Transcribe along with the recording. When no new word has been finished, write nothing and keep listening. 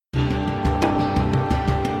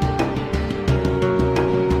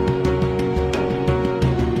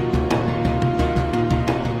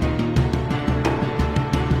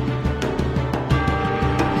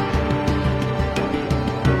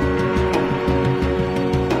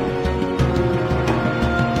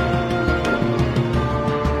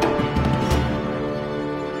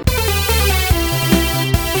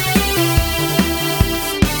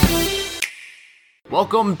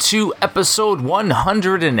Welcome to episode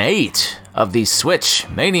 108 of the Switch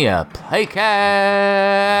Mania Playcast.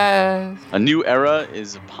 A new era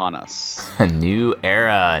is upon us. A new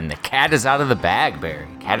era, and the cat is out of the bag, Barry.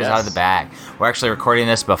 Cat is out of the bag. We're actually recording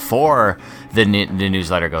this before the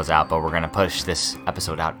newsletter goes out, but we're going to push this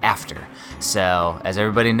episode out after. So, as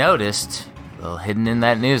everybody noticed, a little hidden in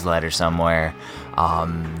that newsletter somewhere,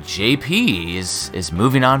 JP is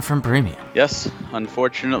moving on from Premium. Yes,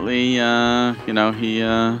 unfortunately, he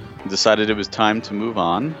decided it was time to move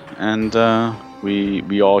on, and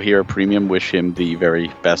we all here at Premium wish him the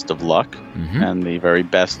very best of luck and the very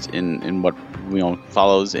best in what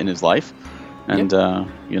follows in his life, and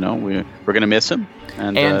we're gonna miss him.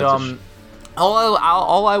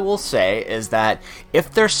 All I will say is that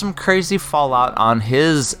if there's some crazy fallout on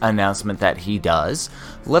his announcement that he does,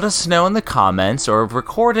 let us know in the comments or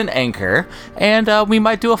record an anchor, and we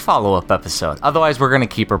might do a follow-up episode. Otherwise, we're going to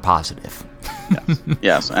keep her positive.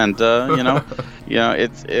 Yes, and it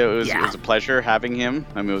was a pleasure having him.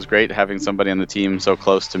 I mean, it was great having somebody on the team so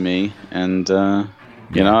close to me, and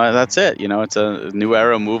that's it. It's a new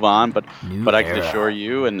era, move on. But I can assure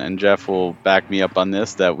you, and Jeff will back me up on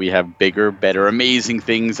this, that we have bigger, better, amazing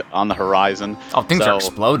things on the horizon. Oh, things are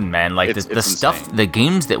exploding, man. Like the stuff, insane. The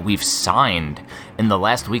games that we've signed in the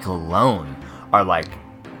last week alone are like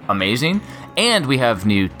amazing. And we have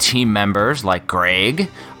new team members like Greg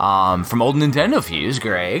from Old Nintendo Fuse.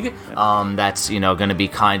 Greg, that's going to be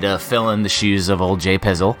kind of filling the shoes of old Jay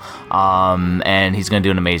Pizzle, and he's going to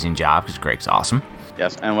do an amazing job because Greg's awesome.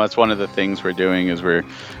 Yes, and that's one of the things we're doing is we're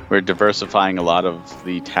diversifying a lot of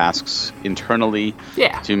the tasks internally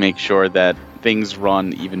to make sure that things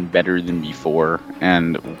run even better than before.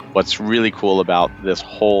 And what's really cool about this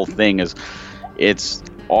whole thing is it's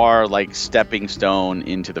our stepping stone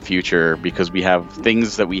into the future, because we have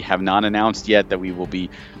things that we have not announced yet that we will be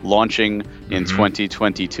launching in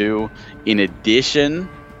 2022 in addition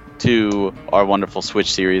to our wonderful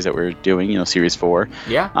Switch series that we're doing, Series 4.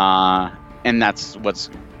 And that's what's,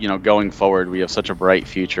 going forward. We have such a bright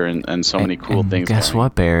future and so many cool things. Guess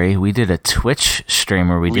what, Barry? We did a Twitch stream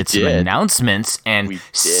where we did some announcements, and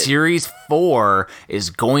Series 4 is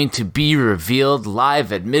going to be revealed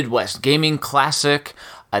live at Midwest Gaming Classic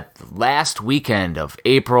at the last weekend of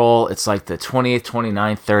April. It's like the 20th,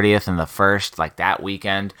 29th, 30th, and the 1st, like that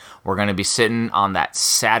weekend. We're going to be sitting on that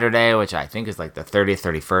Saturday, which I think is like the 30th,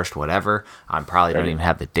 31st, whatever. I probably don't even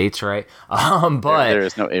have the dates right. But there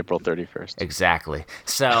is no April 31st. Exactly.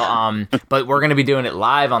 So, but we're going to be doing it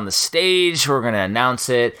live on the stage. We're going to announce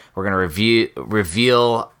it. We're going to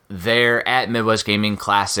reveal there at Midwest Gaming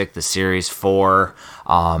Classic the Series 4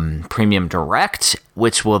 Premium Direct,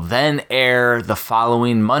 which will then air the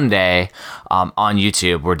following Monday on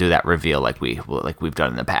YouTube. We'll do that reveal like we've done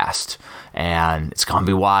in the past, and it's gonna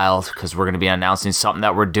be wild because we're gonna be announcing something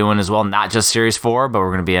that we're doing as well, not just Series 4, but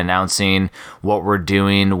we're gonna be announcing what we're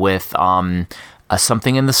doing with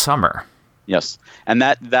something in the summer. Yes, and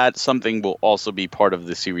that something will also be part of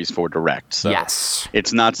the Series 4 Direct. So yes,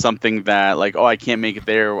 it's not something that I can't make it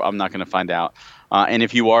there, I'm not going to find out. And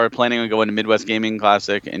if you are planning on going to Midwest Gaming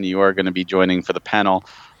Classic and you are going to be joining for the panel,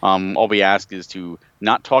 all we ask is to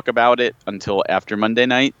not talk about it until after Monday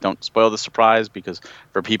night. Don't spoil the surprise, because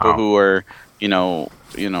for people who are aren't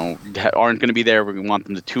going to be there, we want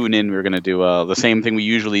them to tune in. We're going to do the same thing we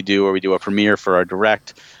usually do, where we do a premiere for our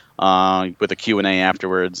Direct with a Q&A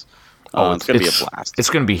afterwards. It's going to be a blast. It's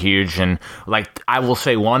going to be huge. And I will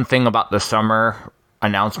say one thing about the summer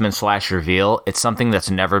announcement / reveal. It's something that's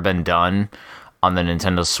never been done on the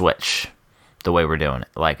Nintendo Switch the way we're doing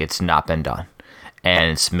it. It's not been done.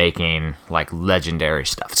 And it's making legendary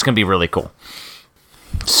stuff. It's going to be really cool.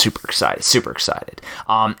 Super excited.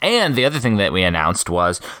 And the other thing that we announced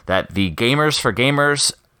was that the Gamers for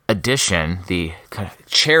Gamers edition, the kind of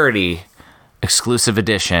charity exclusive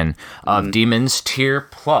edition of Demon's Tier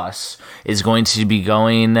Plus, is going to be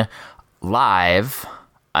going live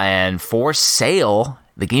and for sale.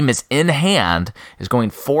 The game is in hand, is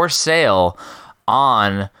going for sale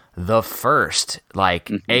on the 1st,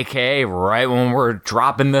 aka right when we're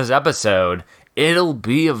dropping this episode. It'll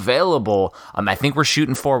be available. I think we're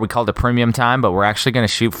shooting for, we called it premium time, but we're actually going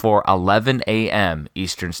to shoot for 11 a.m.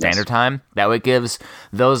 Eastern Standard Time. That way it gives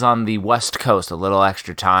those on the West Coast a little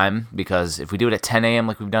extra time, because if we do it at 10 a.m.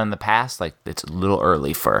 like we've done in the past, it's a little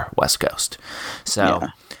early for West Coast. So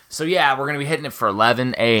we're going to be hitting it for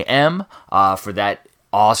 11 a.m. For that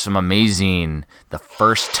awesome, amazing, the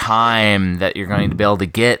first time that you're going to be able to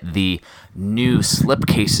get the new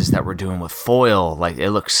slipcases that we're doing with foil.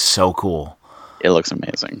 It looks so cool. It looks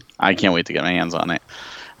amazing. I can't wait to get my hands on it.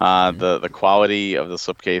 The quality of the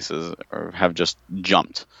slipcases have just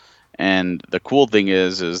jumped. And the cool thing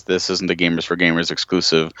is this isn't a Gamers for Gamers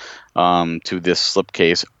exclusive to this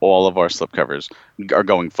slipcase. All of our slipcovers are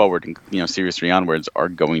going forward, and Series 3 onwards are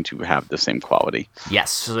going to have the same quality.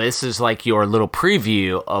 Yes, so this is like your little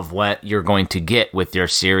preview of what you're going to get with your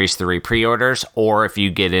Series 3 pre-orders, or if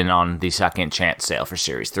you get in on the second chance sale for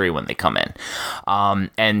Series 3 when they come in.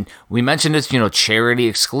 And we mentioned it's, charity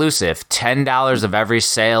exclusive. $10 of every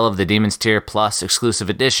sale of the Demon's Tier Plus exclusive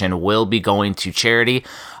edition will be going to charity.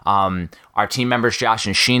 Our team members, Josh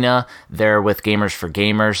and Sheena, they're with Gamers for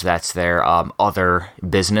Gamers. That's their other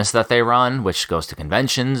business that they run, which goes to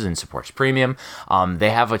conventions and supports Premium. They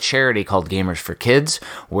have a charity called Gamers for Kids,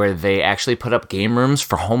 where they actually put up game rooms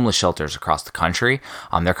for homeless shelters across the country.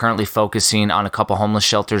 They're currently focusing on a couple homeless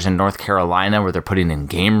shelters in North Carolina, where they're putting in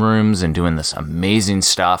game rooms and doing this amazing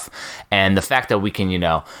stuff. And the fact that we can,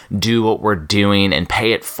 do what we're doing and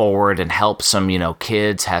pay it forward and help some,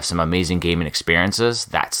 kids have some amazing gaming experiences,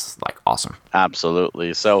 that's like awesome.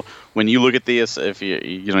 Absolutely. So when you look at this, if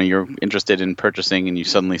you're interested in purchasing and you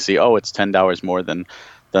suddenly see, it's $10 more than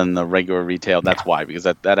the regular retail, that's why, because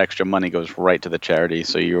that extra money goes right to the charity.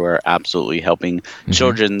 So you are absolutely helping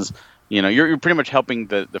children's, you're pretty much helping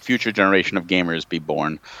the future generation of gamers be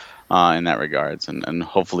born in that regards, and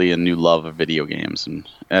hopefully a new love of video games. And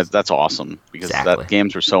that's awesome, because that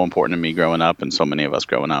games were so important to me growing up, and so many of us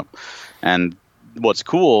growing up. And what's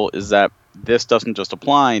cool is that this doesn't just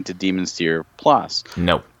apply to Demon's Tier Plus.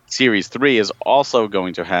 Nope. Series 3 is also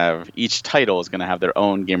going to have, each title is going to have their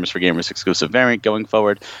own Gamers for Gamers exclusive variant going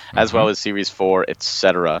forward, as well as Series 4,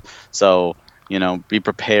 etc. So, be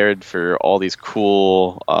prepared for all these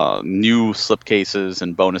cool new slipcases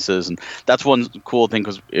and bonuses. And that's one cool thing,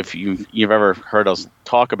 because if you've ever heard us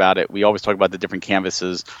talk about it, we always talk about the different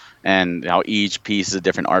canvases and how each piece is a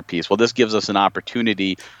different art piece. Well, this gives us an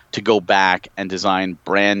opportunity to go back and design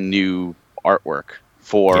brand new artwork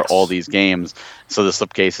for all these games. So the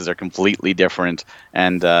slipcases are completely different,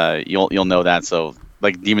 and you'll know that. So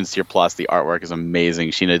like Demon's Tier Plus, the artwork is amazing.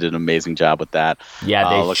 Sheena did an amazing job with that.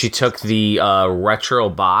 Yeah, she took the retro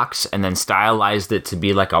box and then stylized it to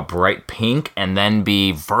be like a bright pink and then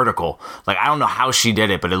be vertical. Like, I don't know how she did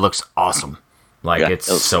it, but it looks awesome. Like, it's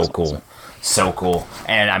so cool. Awesome. So cool.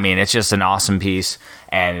 And I mean, it's just an awesome piece,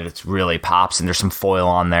 and it really pops. And there's some foil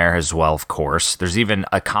on there as well, of course. There's even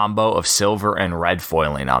a combo of silver and red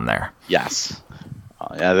foiling on there. Yes.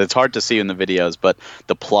 Yeah, it's hard to see in the videos, but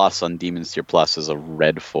the plus on Demon's Tier Plus is a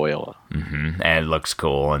red foil. And it looks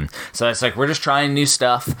cool. And so it's like, we're just trying new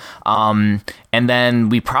stuff. And then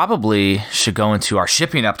we probably should go into our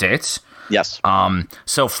shipping updates. Yes.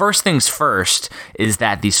 So first things first is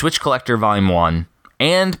that the Switch Collector Volume 1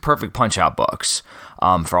 and Perfect Punch-Out books,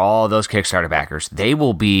 for all those Kickstarter backers, they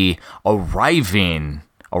will be arriving,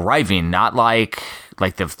 not like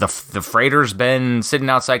the freighter's been sitting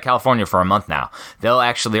outside California for a month now. They're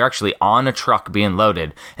actually on a truck being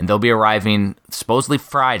loaded, and they'll be arriving supposedly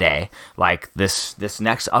Friday, like this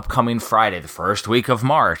next upcoming Friday, the first week of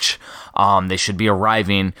March. They should be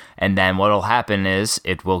arriving, and then what'll happen is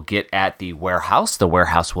it will get at the warehouse. The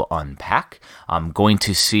warehouse will unpack. I'm going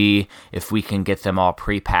to see if we can get them all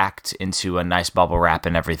pre-packed into a nice bubble wrap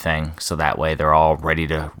and everything, so that way they're all ready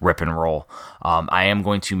to rip and roll. I am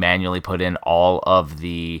going to manually put in all of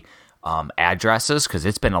the addresses, because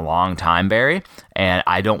it's been a long time, Barry, and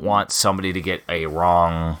I don't want somebody to get a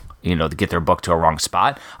wrong, to get their book to a wrong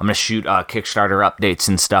spot. I'm going to shoot Kickstarter updates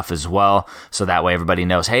and stuff as well, so that way everybody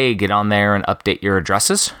knows, hey, get on there and update your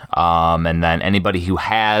addresses. And then anybody who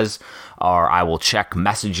has, or I will check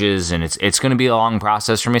messages, and it's going to be a long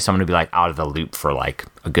process for me, so I'm going to be like out of the loop for like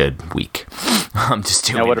a good week. I'm just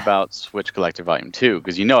doing. Now, what about Switch Collector Volume 2?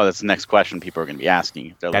 Because that's the next question people are going to be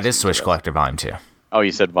asking. That is Switch Collector Volume 2. Oh,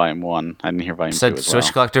 you said Volume 1. I didn't hear Volume 2 as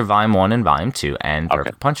Switch Collector Volume 1 and Volume 2 and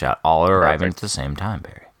Perfect Punch-Out all are arriving at the same time,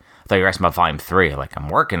 Barry. I thought you were asking about Volume 3. Like, I'm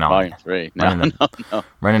working on Volume 3. No.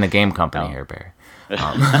 Running a game company here, Barry.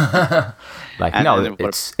 Now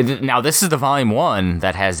this is the Volume 1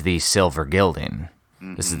 that has the silver gilding.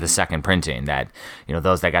 This is the second printing that,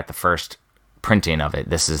 those that got the first printing of it,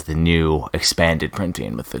 this is the new expanded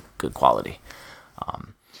printing with the good quality.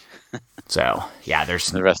 So, yeah,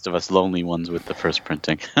 there's the rest of us lonely ones with the first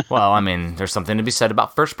printing. Well, I mean, there's something to be said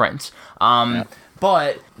about first prints.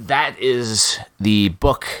 But that is the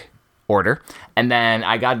book order. And then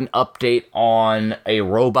I got an update on a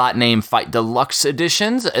Robot Name Fight Deluxe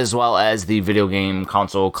editions, as well as the video game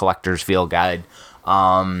console collector's field guide.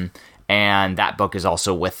 And that book is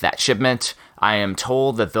also with that shipment. I am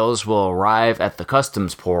told that those will arrive at the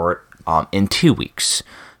customs port in 2 weeks.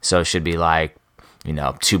 So it should be like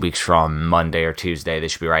 2 weeks from Monday or Tuesday, they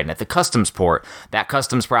should be writing at the customs port. That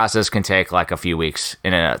customs process can take like a few weeks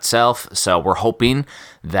in and of itself. So we're hoping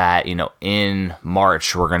that, in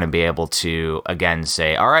March, we're going to be able to, again,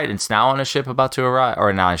 say, all right, it's now on a ship about to arrive,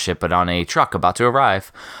 or not on a ship, but on a truck about to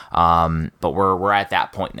arrive. But we're at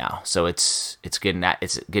that point now. So it's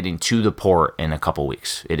getting to the port in a couple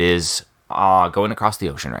weeks. It is going across the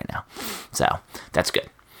ocean right now. So that's good.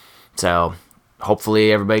 So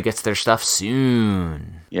hopefully everybody gets their stuff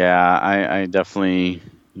soon. Yeah, I definitely,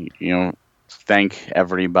 thank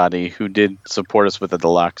everybody who did support us with the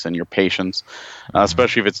deluxe and your patience,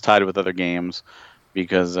 especially if it's tied with other games,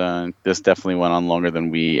 because this definitely went on longer than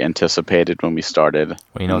we anticipated when we started.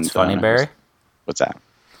 Well, what's funny, Barry? What's that?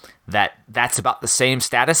 That's about the same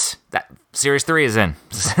status that Series 3 is in.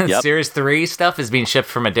 Yep. Series 3 stuff is being shipped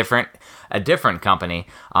from a different company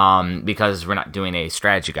because we're not doing a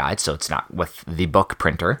strategy guide, so it's not with the book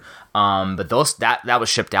printer. But those that was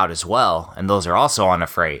shipped out as well, and those are also on a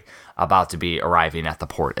freight about to be arriving at the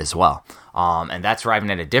port as well. And that's arriving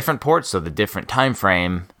at a different port, so the different time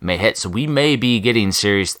frame may hit. So we may be getting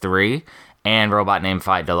Series 3 and Robot Named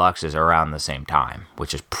Fight Deluxes around the same time,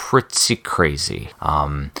 which is pretty crazy.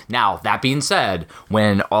 Now, that being said,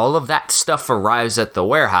 when all of that stuff arrives at the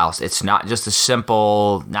warehouse, it's not just a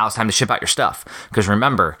simple, now it's time to ship out your stuff. Because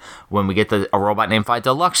remember, when we get a Robot Named Fight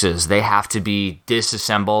Deluxes, they have to be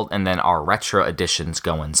disassembled, and then our retro editions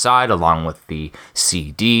go inside along with the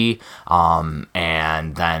CD,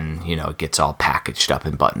 and then, it gets all packaged up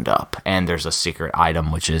and buttoned up. And there's a secret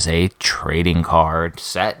item, which is a trading card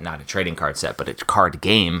set, not a trading card set, but it's card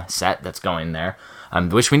game set that's going there,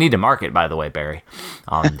 which we need to market, by the way, Barry.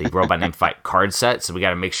 The Robot Named Fight card set, so we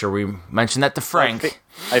got to make sure we mention that to Frank.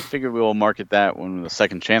 I figured we will market that when the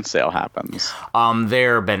second chance sale happens.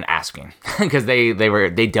 They've been asking because they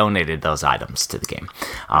donated those items to the game,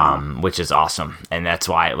 which is awesome, and that's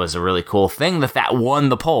why it was a really cool thing that won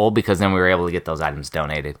the poll, because then we were able to get those items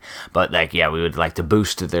donated. But we would like to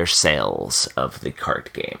boost their sales of the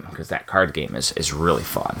card game, because that card game is really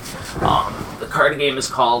fun. The card game is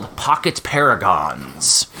called Pocket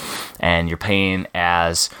Paragons, and you're playing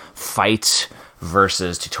as Fight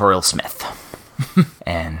versus Tutorial Smith.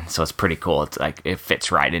 And so it's pretty cool. It's like it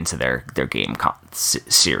fits right into their game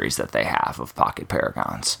series that they have of Pocket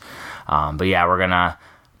Paragons. But yeah, we're gonna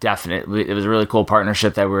definitely. It was a really cool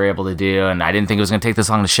partnership that we were able to do, and I didn't think it was gonna take this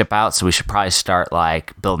long to ship out. So we should probably start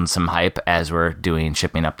building some hype as we're doing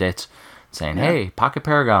shipping updates, saying, "Hey, Pocket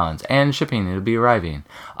Paragons and shipping, it'll be arriving."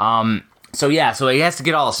 So he has to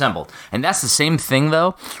get all assembled. And that's the same thing,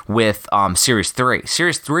 though, with Series 3.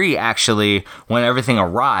 Series 3, actually, when everything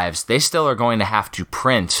arrives, they still are going to have to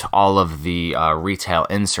print all of the retail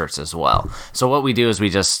inserts as well. So what we do is we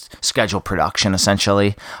just schedule production,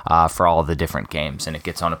 essentially, for all of the different games. And it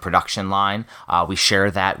gets on a production line. We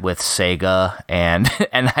share that with Sega and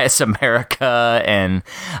NIS America and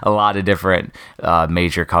a lot of different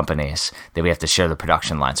major companies that we have to share the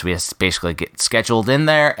production line. So we have to basically get scheduled in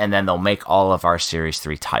there, and then they'll make all of our Series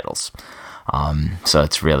 3 titles. So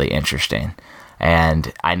it's really interesting.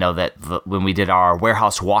 And I know that when we did our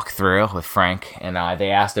warehouse walkthrough with Frank and I,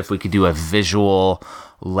 they asked if we could do a visual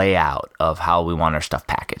layout of how we want our stuff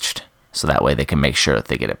packaged, so that way they can make sure that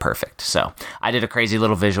they get it perfect. So I did a crazy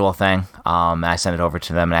little visual thing. And I sent it over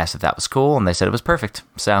to them and asked if that was cool, and they said it was perfect.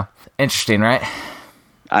 So interesting, right?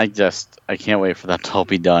 I can't wait for that to all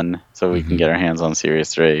be done so we can get our hands on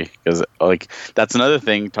Series 3. Because, that's another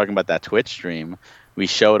thing, talking about that Twitch stream. We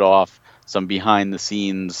showed off some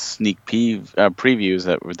behind-the-scenes sneak previews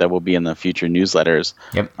that will be in the future newsletters.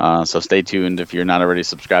 Yep. So stay tuned. If you're not already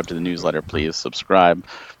subscribed to the newsletter, please subscribe.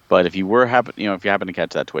 But if you happen to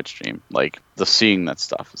catch that Twitch stream, seeing that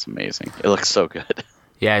stuff is amazing. It looks so good.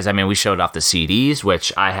 Yeah, we showed off the CDs,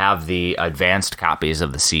 which I have the advanced copies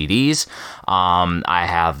of the CDs. I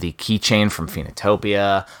have the keychain from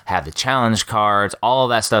Phoenotopia, have the challenge cards, all of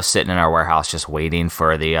that stuff sitting in our warehouse just waiting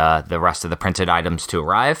for the rest of the printed items to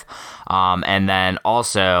arrive. And then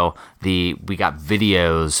also we got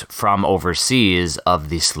videos from overseas of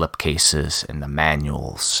the slipcases and the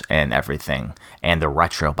manuals and everything, and the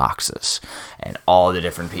retro boxes and all the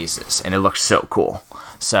different pieces, and it looks so cool.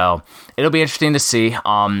 So it'll be interesting to see.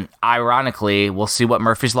 Ironically, we'll see what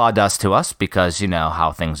Murphy's Law does to us, because you know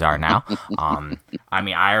how things are now.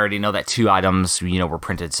 I already know that 2 items, were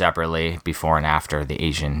printed separately before and after the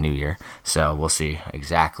Asian New Year. So we'll see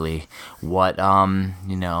exactly what,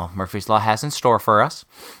 Murphy's Law has in store for us.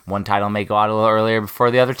 One title may go out a little earlier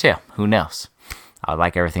before the other 2. Who knows? I'd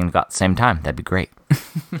like everything to go at the same time. That'd be great.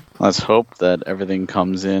 Let's hope that everything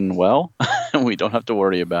comes in well and we don't have to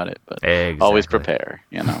worry about it. But exactly. Always prepare,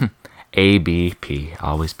 ABP,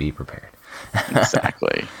 always be prepared.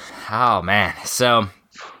 Exactly. Oh, man. So...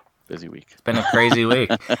 busy week. It's been a crazy week.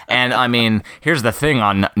 And, I mean, here's the thing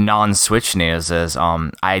on non-Switch news is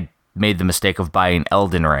I made the mistake of buying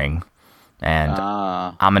Elden Ring, and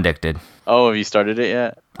I'm addicted. Oh, have you started it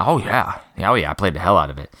yet? Oh, yeah. I played the hell out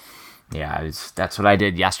of it. Yeah, that's what I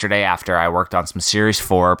did yesterday after I worked on some Series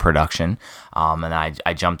 4 production, and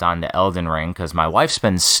I jumped on to Elden Ring because my wife's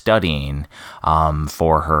been studying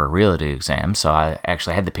for her reality exam, so I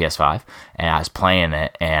actually had the PS5, and I was playing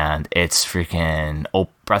it, and it's freaking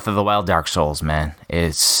Breath of the Wild Dark Souls, man.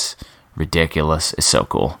 It's ridiculous. It's so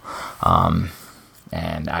cool.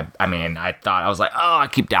 And I thought, I was like, oh, I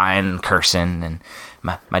keep dying and cursing, and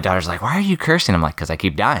my daughter's like, why are you cursing? I'm like, because I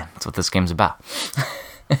keep dying. That's what this game's about.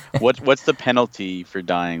 What's the penalty for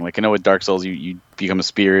dying? Like, I know with Dark Souls, you become a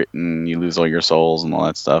spirit and you lose all your souls and all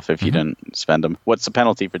that stuff if you didn't spend them. What's the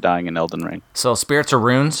penalty for dying in Elden Ring? So spirits are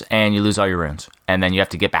runes, and you lose all your runes, and then you have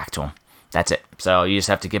to get back to them. That's it. So you just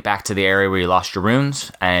have to get back to the area where you lost your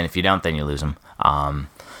runes, and if you don't, then you lose them.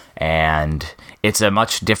 And it's a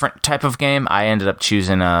much different type of game. I ended up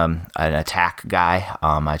choosing an attack guy.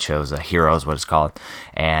 I chose a hero is what it's called,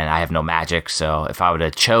 and I have no magic. So if I would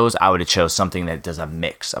have chose something that does a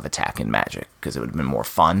mix of attack and magic because it would have been more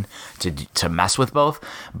fun to mess with both.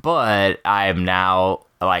 But I am now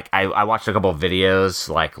like I watched a couple of videos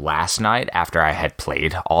like last night after I had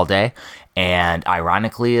played all day, and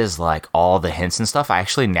ironically is like all the hints and stuff I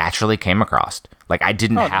actually naturally came across. Like, I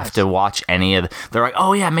didn't have to watch any of they're like,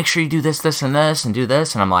 oh, yeah, make sure you do this, this, and this, and do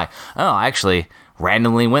this. And I'm like, oh, I actually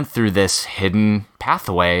randomly went through this hidden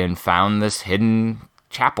pathway and found this hidden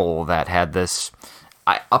chapel that had this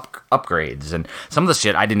upgrades. And some of the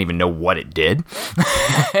shit, I didn't even know what it did.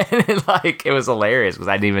 And it was hilarious because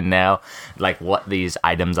I didn't even know, like, what these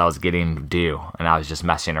items I was getting do. And I was just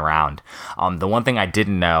messing around. The one thing I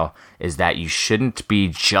didn't know is that you shouldn't be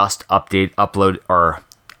just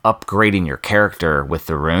upgrading your character with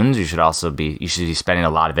the runes. You should be spending a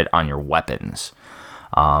lot of it on your weapons,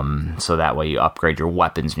 so that way you upgrade your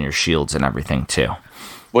weapons and your shields and everything too.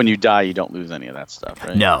 When you die, you don't lose any of that stuff,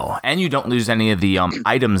 right? No, and you don't lose any of the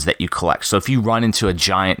items that you collect. So if you run into a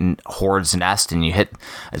giant horde's nest and you hit,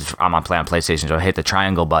 I'm playing on PlayStation, so I hit the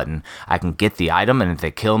triangle button, I can get the item, and if they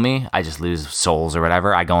kill me, I just lose souls or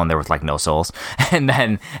whatever. I go in there with like no souls, and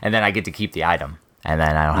then I get to keep the item. And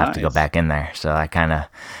then I don't have to go back in there. So I kind of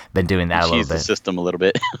been doing that a little bit. The system a little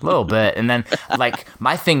bit. A little bit. And then, like,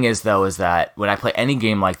 my thing is that when I play any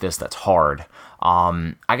game like this that's hard,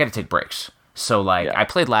 I got to take breaks. So, like, I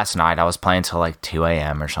played last night. I was playing till, like, 2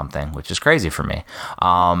 a.m. or something, which is crazy for me.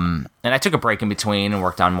 And I took a break in between and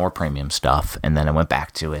worked on more premium stuff. And then I went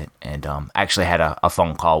back to it. And I actually had a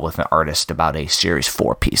phone call with an artist about a Series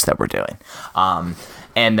 4 piece that we're doing.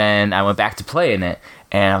 And then I went back to playing it.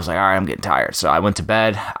 And I was like, all right, I'm getting tired. So I went to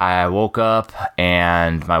bed. I woke up,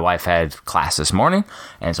 and my wife had class this morning.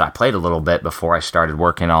 And so I played a little bit before I started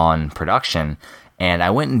working on production. And I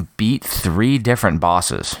went and beat 3 different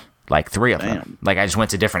bosses, like 3 of them. Like, I just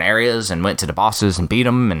went to different areas and went to the bosses and beat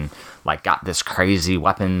them and, like, got this crazy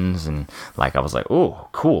weapons. And, like, I was like, oh,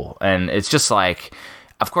 cool. And it's just like,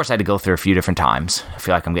 of course, I had to go through a few different times. I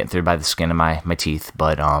feel like I'm getting through by the skin of my teeth.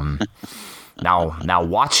 But, Now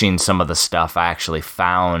watching some of the stuff, I actually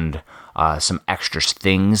found some extra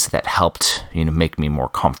things that helped, make me more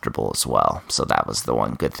comfortable as well. So that was the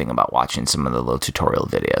one good thing about watching some of the little tutorial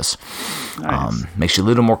videos. Nice. Makes you a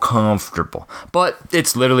little more comfortable. But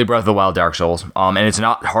it's literally Breath of the Wild Dark Souls, and it's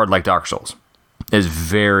not hard like Dark Souls. It's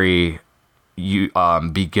very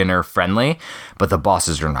beginner friendly, but the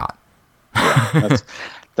bosses are not. Yeah,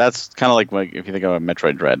 that's kind of like if you think of a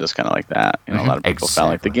Metroid Dread, it's kind of like that. A lot of people found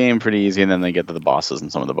like the game pretty easy, and then they get to the bosses, and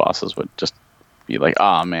some of the bosses would just be like,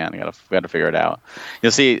 "Oh man, I gotta figure it out."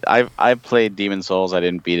 You'll see, I played Demon Souls, I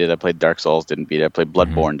didn't beat it. I played Dark Souls, didn't beat it. I played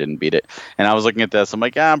Bloodborne, didn't beat it. And I was looking at this, I'm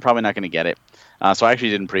like, I'm probably not gonna get it. So I actually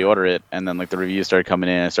didn't pre-order it, and then like the reviews started coming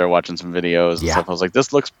in. I started watching some videos and stuff. I was like,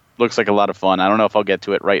 this looks like a lot of fun. I don't know if I'll get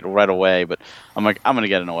to it right away, but I'm like, I'm gonna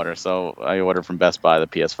get an order. So I ordered from Best Buy the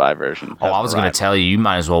PS5 version. Oh, I was gonna tell you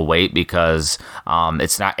might as well wait because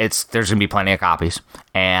there's gonna be plenty of copies,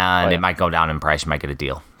 and it might go down in price. You might get a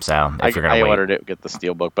deal. So if you're gonna wait, I ordered it, get the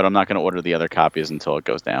Steelbook, but I'm not gonna order the other copies until it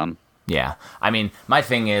goes down. Yeah, I mean, my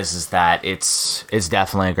thing is that it's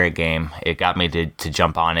definitely a great game. It got me to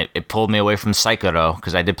jump on it. It pulled me away from Psycho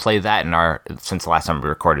because I did play that since the last time we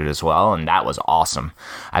recorded as well, and that was awesome.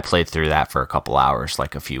 I played through that for a couple hours,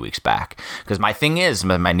 like a few weeks back. Because my thing is,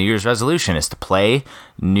 my New Year's resolution is to play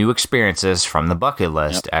new experiences from the bucket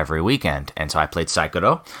list every weekend. And so I played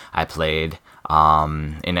Psycho. I played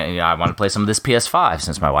And I want to play some of this PS5.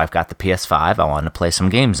 Since my wife got the PS5, I want to play some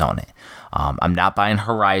games on it. I'm not buying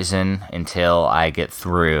Horizon until I get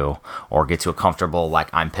through or get to a comfortable, like,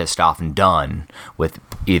 I'm pissed off and done with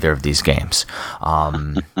either of these games.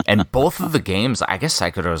 And both of the games, I guess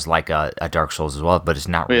Sekiro is like a Dark Souls as well, but it's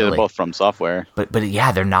not really. They're both from Software. But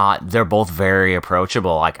yeah, they're not. They're both very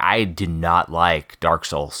approachable. Like, I did not like Dark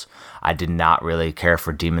Souls. I did not really care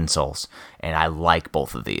for Demon Souls, and I like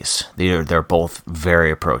both of these. They're both very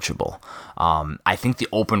approachable. I think the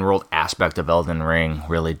open world aspect of Elden Ring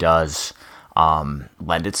really does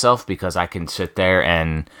lend itself, because I can sit there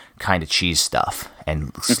and kind of cheese stuff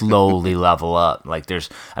and slowly level up. Like, there's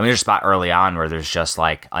a spot early on where there's just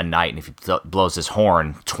like a knight, and if he blows his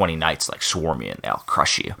horn, 20 knights like swarm you and they'll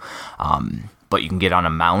crush you. But you can get on a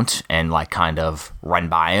mount and like kind of run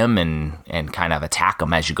by him and kind of attack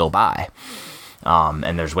him as you go by.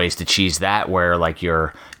 And there's ways to cheese that where like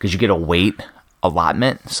because you get a weight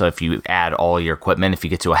allotment. So if you add all your equipment, if you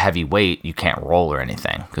get to a heavy weight, you can't roll or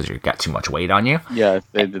anything because you've got too much weight on you. Yeah,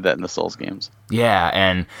 they did that in the Souls games.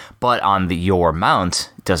 Yeah, but on your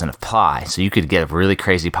mount, it doesn't apply. So you could get a really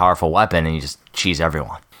crazy powerful weapon and you just cheese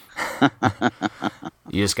everyone.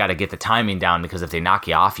 You just got to get the timing down, because if they knock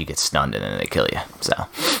you off, you get stunned and then they kill you. So,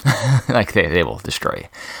 like, they will destroy you.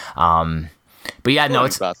 But yeah, no,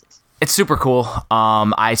 it's super cool.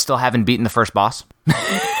 I still haven't beaten the first boss.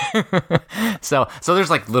 so there's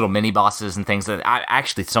like little mini bosses and things that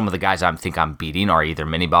actually some of the guys I think I'm beating are either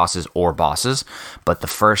mini bosses or bosses. But the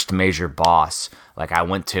first major boss, like, I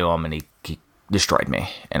went to him and he destroyed me,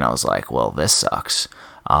 and I was like, well, this sucks.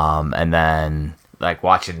 And then, like,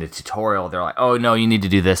 watching the tutorial, they're like, oh no, you need to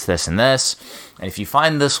do this, this, and this, and if you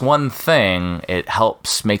find this one thing, it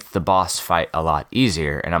helps make the boss fight a lot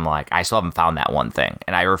easier. And I'm like, I still haven't found that one thing,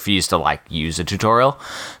 and I refuse to like use a tutorial.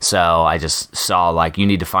 So I just saw, like, you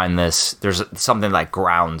need to find this, there's something like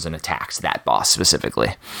grounds and attacks that boss specifically,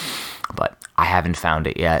 but I haven't found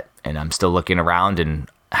it yet, and I'm still looking around, and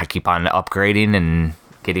I keep on upgrading and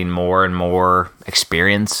getting more and more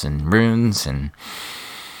experience and runes, and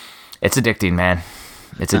it's addicting, man.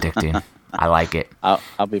 It's addicting. I like it.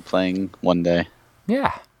 I'll be playing one day.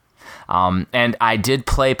 Yeah. And I did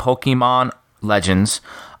play Pokemon Legends.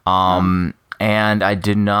 And I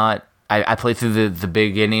did not. I played through the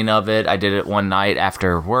beginning of it. I did it one night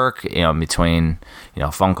after work, between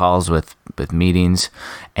phone calls with meetings,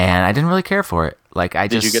 and I didn't really care for it. Like,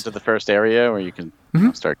 did you get to the first area where you can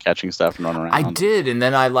start catching stuff and run around? I did, and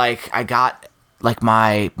then I got. Like,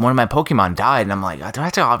 one of my Pokemon died, and I'm like, do I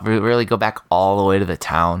have to really go back all the way to the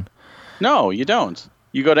town? No, you don't.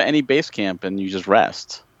 You go to any base camp and you just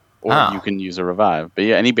rest. Or you can use a revive. But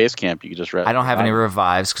yeah, any base camp, you can just rest. I don't have any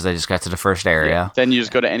revives because I just got to the first area. Yeah. Then you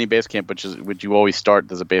just go to any base camp, which you always start.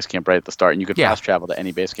 There's a base camp right at the start, and you could fast travel to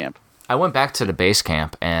any base camp. I went back to the base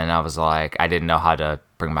camp, and I was like, I didn't know how to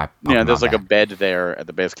bring my Pokemon there's like back. A bed there at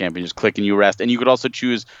the base camp, and you just click and you rest. And you could also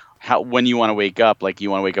choose when you want to wake up. Like,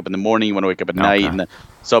 you want to wake up in the morning, you want to wake up at night.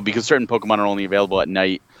 So because certain Pokemon are only available at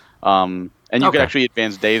night. And you could actually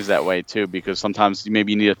advance days that way too, because sometimes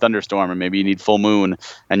maybe you need a thunderstorm or maybe you need full moon,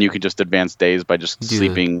 and you could just advance days by just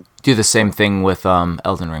sleeping. Do the same thing with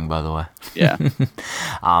Elden Ring, by the way. Yeah.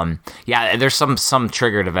 Yeah, there's some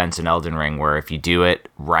triggered events in Elden Ring where if you do it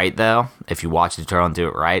right, though, if you watch the tutorial and do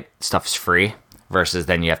it right, stuff's free, versus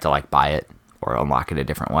then you have to like buy it or unlock it a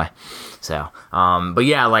different way. So, but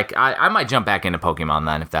yeah, like I might jump back into Pokemon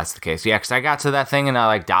then if that's the case. Yeah, because I got to that thing and I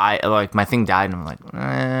like died, like my thing died, and I'm like,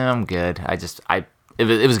 I'm good.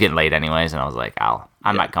 It was getting late anyways, and I was like,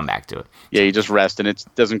 I might come back to it. Yeah, you just rest, and it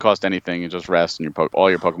doesn't cost anything. You just rest, and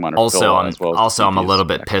all your Pokemon are also I'm a little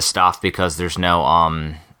bit pissed off because there's no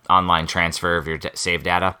online transfer of your save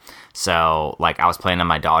data. So like I was playing on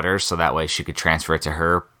my daughter's, so that way she could transfer it to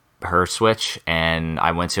her Switch, and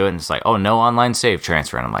I went to it and it's like, oh, no online save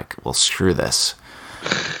transfer, and I'm like, well, screw this,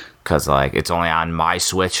 because like it's only on my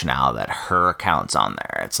Switch now that her account's on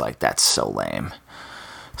there. It's like, that's so lame.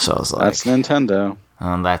 So I was like, that's Nintendo.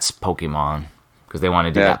 That's Pokemon, because they want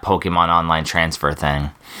to do that Pokemon online transfer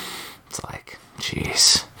thing. It's like,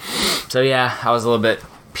 jeez. So yeah, I was a little bit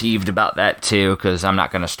peeved about that too, because I'm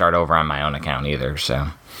not going to start over on my own account either, so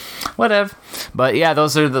whatever. But yeah,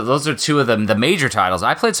 those are two of the major titles.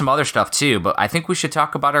 I played some other stuff too, but I think we should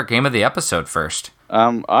talk about our game of the episode first.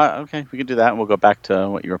 Okay, we can do that, and we'll go back to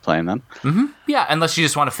what you were playing then. Mm-hmm. Yeah, unless you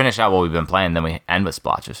just want to finish out what we've been playing, then we end with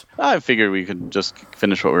splotches. I figured we could just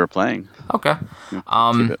finish what we were playing. Okay.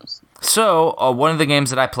 So one of the games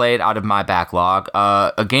that I played out of my backlog,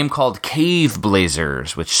 a game called Cave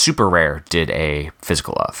Blazers, which Super Rare did a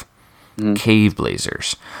physical of. Mm-hmm. Cave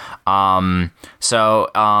Blazers. Opening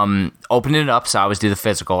it up, so I always do the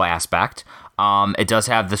physical aspect. It does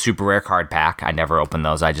have the super rare card pack. I never open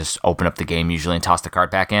those. I just open up the game usually and toss the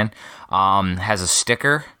card pack in. Has a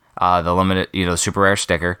sticker, the limited, the super rare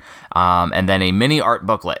sticker, and then a mini art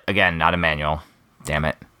booklet. Again, not a manual. Damn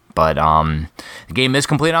it. But the game is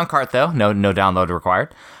complete on cart though. No download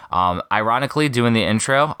required. Ironically, doing the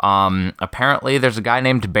intro, apparently there's a guy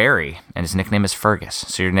named Barry, and his nickname is Fergus.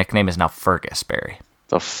 So your nickname is now Fergus, Barry.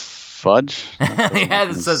 The fudge? Yeah,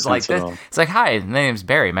 it says like this. It's like, hi, my name's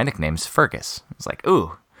Barry. My nickname's Fergus. It's like,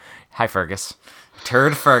 ooh, hi, Fergus.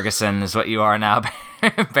 Turd Ferguson is what you are now.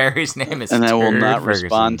 Barry's name is and Turd I will not Ferguson.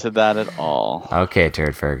 respond to that at all. Okay,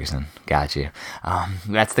 Turd Ferguson. Got you.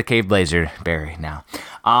 That's the Cave Blazer Barry now.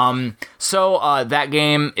 So that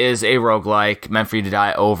game is a roguelike meant for you to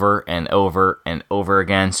die over and over and over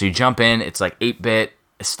again. So you jump in. It's like 8-bit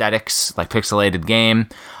aesthetics, like pixelated game.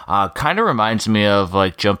 Kind of reminds me of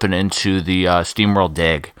like jumping into the SteamWorld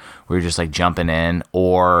Dig, where you're just like jumping in,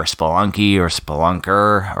 or Spelunky or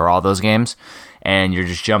Spelunker or all those games. And you're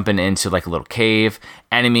just jumping into like a little cave.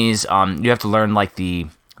 Enemies, you have to learn like the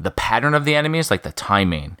pattern of the enemies, like the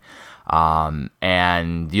timing.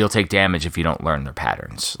 And you'll take damage if you don't learn their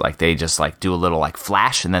patterns. Like they just like do a little like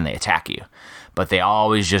flash and then they attack you. But they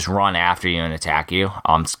always just run after you and attack you.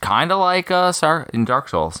 It's kind of like in Dark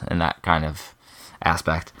Souls in that kind of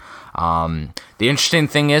aspect. The interesting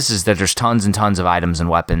thing is that there's tons and tons of items and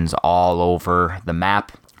weapons all over the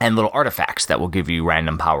map and little artifacts that will give you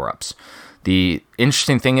random power-ups. The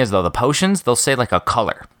interesting thing is, though, the potions, they'll say like a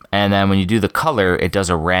color. And then when you do the color, it does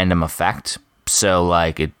a random effect. So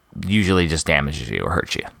like it usually just damages you or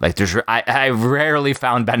hurts you. Like I rarely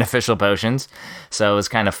found beneficial potions. So it was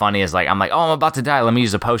kind of funny as like, I'm like, oh, I'm about to die. Let me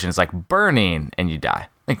use a potion. It's like burning and you die.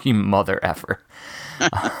 Like you mother effer.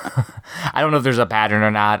 I don't know if there's a pattern or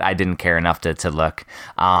not. I didn't care enough to look.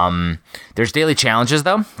 There's daily challenges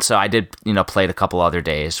though. So I did, played a couple other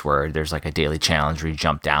days where there's like a daily challenge where you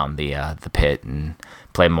jump down the pit and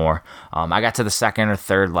play more. I got to the second or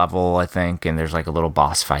third level, I think, and there's like a little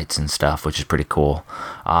boss fights and stuff, which is pretty cool.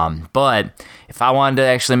 But if I wanted to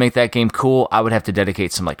actually make that game cool, I would have to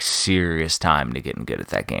dedicate some like serious time to getting good at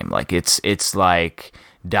that game. Like it's like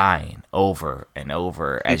dying over and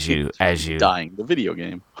over as you dying the video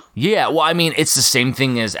game. Yeah, well, I mean, it's the same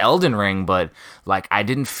thing as Elden Ring, but like I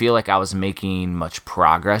didn't feel like I was making much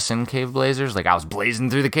progress in Cave Blazers. Like I was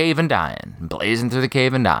blazing through the cave and dying,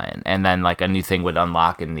 and then like a new thing would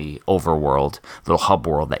unlock in the overworld, little hub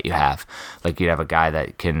world that you have. Like you'd have a guy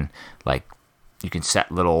that can like you can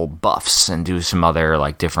set little buffs and do some other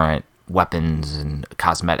like different weapons and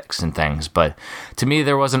cosmetics and things, but to me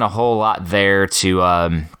there wasn't a whole lot there to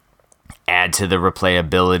add to the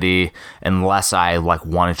replayability unless I like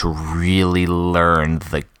wanted to really learn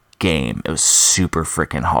the game. It was super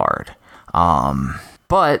freaking hard,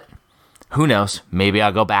 but who knows, maybe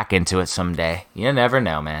I'll go back into it someday. You never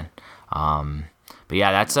know, man. But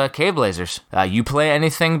yeah, that's Cave Blazers. You play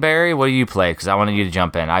anything, Barry? What do you play? Because I wanted you to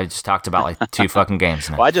jump in. I just talked about like 2 fucking games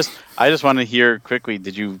now. Well, I just want to hear quickly,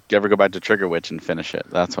 did you ever go back to Trigger Witch and finish it?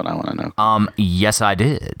 That's what I want to know. Yes, I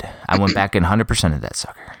did. I went back in 100% of that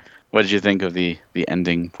sucker. What did you think of the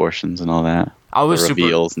ending portions and all that? I was the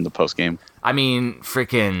reveals in the post game. I mean,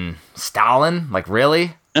 freaking Stalin? Like,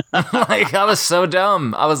 really? Like, I was so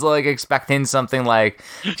dumb. I was like expecting something like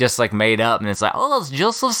just like made up, and it's like, oh, it's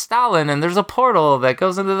Joseph Stalin, and there's a portal that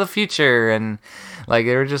goes into the future, and like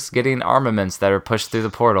they were just getting armaments that are pushed through the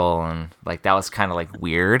portal, and like that was kind of like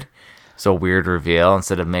weird. So weird reveal.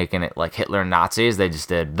 Instead of making it like Hitler and Nazis, they just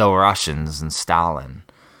did the Russians and Stalin.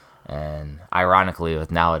 And ironically, with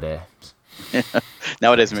nowadays,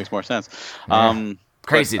 nowadays it makes more sense. Yeah.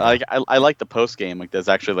 Crazy. I like the post game. Like there's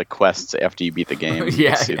actually like quests after you beat the game.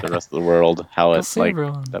 Yeah, you see the rest of the world, how it's like.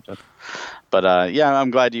 But yeah, I'm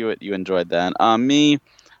glad you enjoyed that.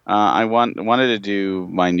 I wanted to do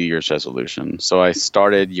my New Year's resolution, so I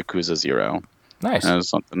started Yakuza 0. Nice. That was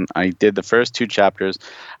something I did the first 2 chapters.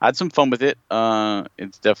 I had some fun with it.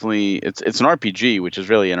 It's definitely it's an RPG, which is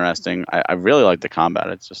really interesting. I really like the combat.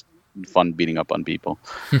 It's just fun beating up on people.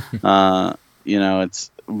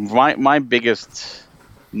 It's my biggest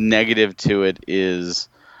negative to it is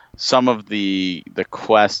some of the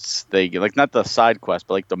quests they get, like not the side quests,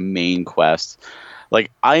 but like the main quests.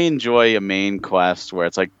 Like I enjoy a main quest where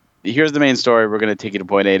it's like, here's the main story, we're going to take you to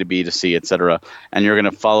point A to B to C, etc., and you're going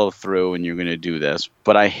to follow through and you're going to do this.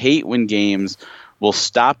 But I hate when games will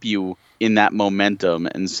stop you in that momentum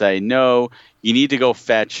and say, no, you need to go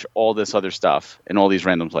fetch all this other stuff in all these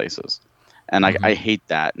random places. And I hate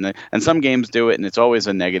that. And some games do it, and it's always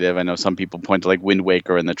a negative. I know some people point to like Wind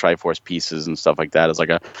Waker and the Triforce pieces and stuff like that as like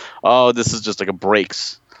this is just like a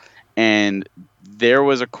breaks. And there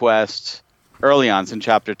was a quest early on, it's in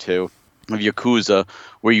chapter 2, Yakuza,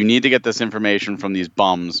 where you need to get this information from these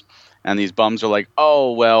bums. And these bums are like,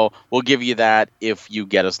 oh, well, we'll give you that if you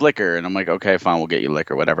get us liquor. And I'm like, okay, fine, we'll get you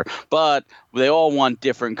liquor, whatever. But they all want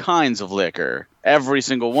different kinds of liquor, every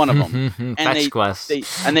single one of them.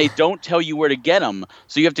 And they don't tell you where to get them.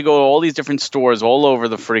 So you have to go to all these different stores all over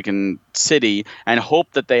the freaking city and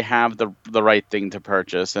hope that they have the right thing to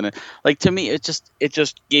purchase. And to me, it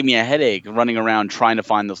just gave me a headache running around trying to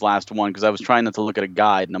find this last one, because I was trying not to look at a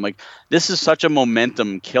guide. And I'm like, this is such a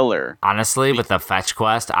momentum killer. Honestly, with the fetch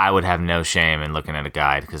quest, I would have no shame in looking at a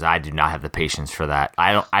guide, because I do not have the patience for that.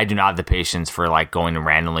 I do not have the patience for like going and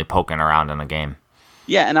randomly poking around in a game.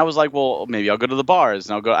 Yeah, and I was like, well, maybe I'll go to the bars,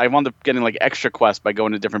 and I wound up getting like extra quests by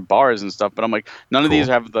going to different bars and stuff. But I'm like, none of these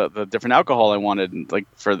have the different alcohol I wanted, like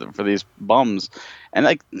for these bums. And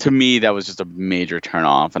like, to me, that was just a major turn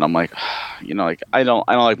off. And I'm like, I don't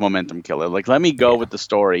like momentum killer. Like, let me go with the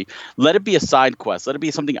story. Let it be a side quest. Let it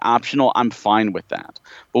be something optional. I'm fine with that.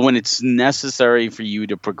 But when it's necessary for you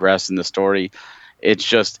to progress in the story, it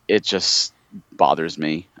just bothers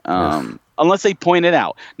me. Unless they point it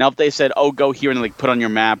out. Now, if they said, oh, go here and like put on your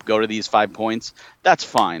map, go to these 5 points, that's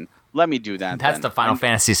fine. Let me do that. That's the Final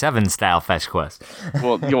Fantasy VII style fetch quest.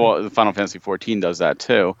 well, Final Fantasy 14 does that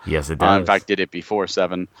too. Yes, it does. In fact, did it before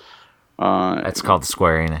 7. That's called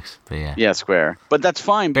Square Enix, but yeah. Yeah, Square. But that's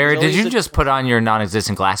fine. Barry, did you just put on your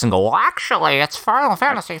non-existent glass and go, well, actually, it's Final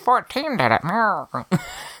Fantasy 14 did it.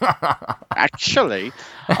 Actually.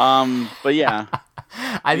 But yeah.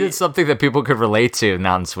 I did something that people could relate to,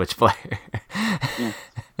 non-Switch player. Yeah.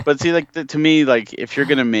 But see, like, to me, like, if you're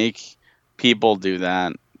going to make people do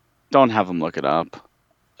that, don't have them look it up.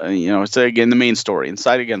 It's, again, the main story. And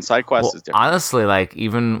side quest is different. Honestly, like,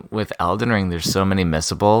 even with Elden Ring, there's so many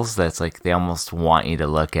missables that's, like, they almost want you to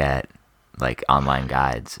look at, like, online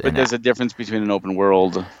guides. But there's a difference between an open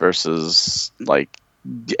world versus, like,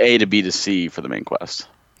 A to B to C for the main quest.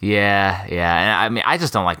 Yeah. And I mean, I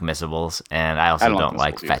just don't like missables, and I also don't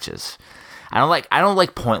like fetches. I don't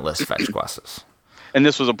like pointless fetch quests. And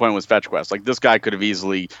this was a pointless fetch quest. Like, this guy could have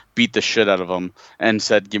easily beat the shit out of him and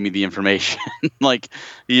said, "Give me the information." Like,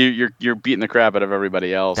 you're beating the crap out of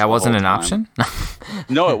everybody else. That wasn't an option?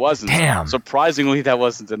 No, it wasn't. Damn. Surprisingly, that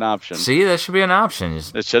wasn't an option. See, that should be an option.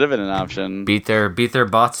 It should have been an option. Beat their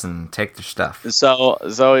butts and take their stuff. So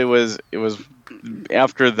it was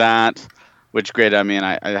after that. Which, great, I mean,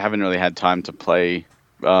 I haven't really had time to play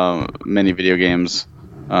many video games,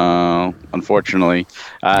 unfortunately.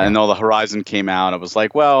 And all the Horizon came out, I was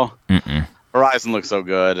like, well, Horizon looks so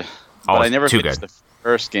good. But I never finished the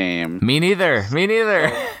first game. Me neither. So,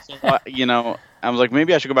 I was like,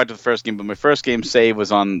 maybe I should go back to the first game. But my first game save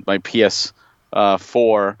was on my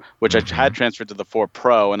PS4, which I had transferred to the 4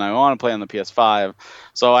 Pro, and I want to play on the PS5.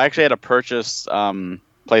 So I actually had to purchase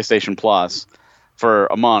PlayStation Plus for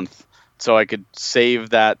a month, so I could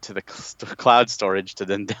save that to the cloud storage to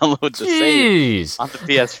then download the save on the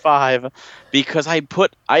PS5, because I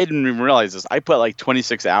didn't even realize this. I put like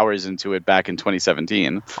 26 hours into it back in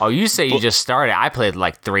 2017. Oh, you say you just started. I played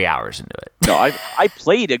like 3 hours into it. No, I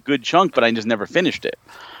played a good chunk, but I just never finished it.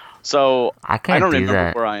 So I don't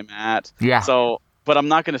remember where I'm at. Yeah. But I'm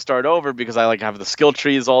not going to start over, because I have the skill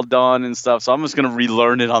trees all done and stuff. So I'm just going to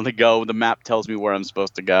relearn it on the go. The map tells me where I'm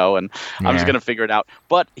supposed to go, and I'm just going to figure it out.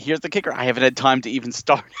 But here's the kicker. I haven't had time to even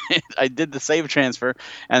start it. I did the save transfer,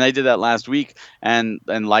 and I did that last week, and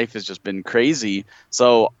life has just been crazy.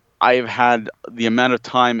 So I've had the amount of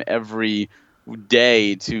time every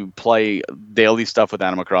day to play daily stuff with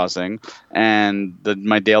Animal Crossing and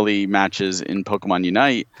my daily matches in Pokemon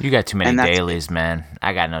Unite. You got too many dailies, man.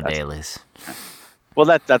 I got no dailies. Well,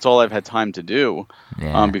 that's all I've had time to do,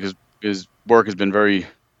 because work has been very,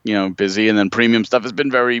 busy, and then premium stuff has been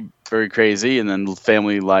very, very crazy, and then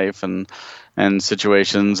family life and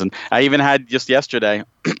situations. And I even had just yesterday,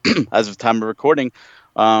 as of time of recording,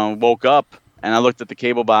 woke up and I looked at the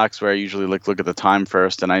cable box where I usually look at the time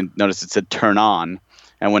first, and I noticed it said turn on,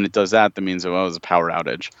 and when it does that means it was a power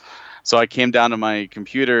outage. So I came down to my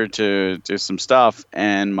computer to do some stuff,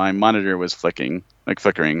 and my monitor was flickering,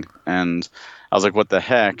 and I was like, what the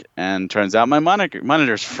heck? And turns out my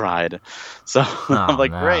monitor's fried. So I'm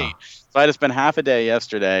like, great. So I had to spend half a day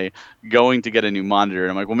yesterday going to get a new monitor.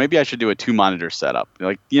 And I'm like, well, maybe I should do a 2-monitor setup.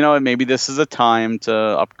 Like, maybe this is a time to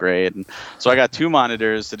upgrade. And so I got 2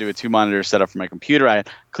 monitors to do a 2-monitor setup for my computer. I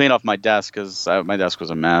cleaned off my desk because my desk was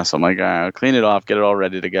a mess. I'm like, I'll clean it off, get it all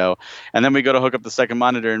ready to go. And then we go to hook up the second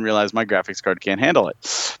monitor and realize my graphics card can't handle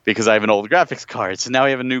it because I have an old graphics card. So now I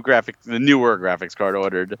have the newer graphics card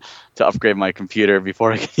ordered to upgrade my computer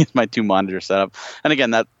before I can use my 2-monitor setup. And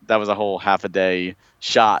again, that was a whole half a day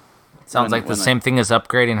shot. Sounds like the same thing as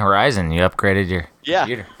upgrading Horizon. You upgraded your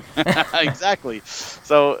computer. Exactly.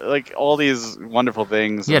 So like all these wonderful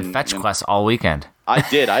things. You had fetch quests all weekend. I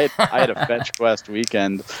did. I had a fetch quest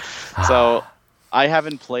weekend. So I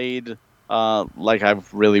haven't played like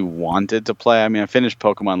I've really wanted to play. I mean, I finished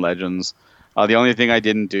Pokemon Legends. The only thing I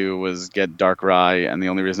didn't do was get Darkrai, and the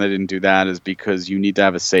only reason I didn't do that is because you need to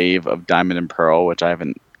have a save of Diamond and Pearl, which I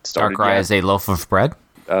haven't started Darkrai yet. is a loaf of bread?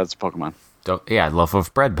 It's a Pokemon. Yeah, loaf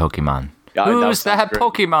of bread Pokemon. Who's that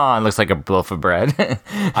Pokemon? Looks like a loaf of bread.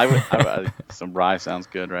 Some rye sounds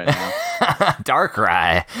good right now.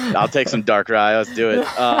 Darkrai. I'll take some Darkrai. Let's do it.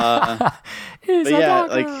 But yeah,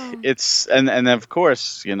 like it's and of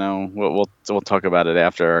course, we'll talk about it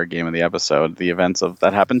after our game of the episode. The events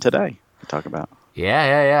that happened today. We talk about.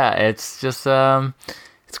 Yeah. It's just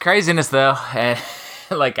it's craziness though.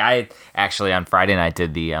 Like I actually on Friday night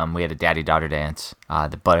did we had a daddy-daughter dance,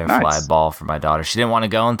 the butterfly ball for my daughter. She didn't want to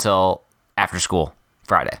go until after school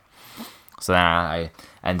Friday, so then I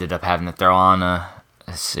ended up having to throw on a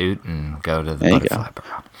suit and go to the butterfly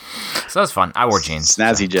ball. So that was fun. I wore jeans.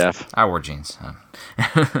 Snazzy Jeff. I wore jeans.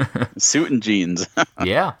 Suit and jeans.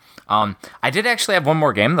 Yeah. I did actually have one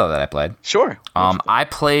more game though that I played. Sure. I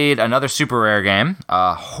played another super rare game,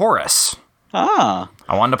 Horus. I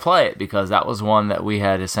wanted to play it because that was one that we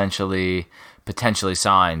had essentially potentially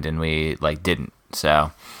signed and we didn't.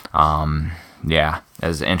 So, yeah, it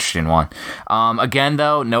was an interesting one. Again,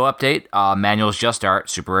 though, no update. Manual's just art.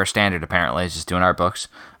 Super rare standard, apparently. It's just doing art books.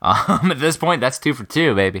 At this point, that's 2 for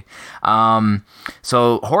 2, baby.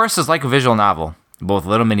 So Horus is like a visual novel, both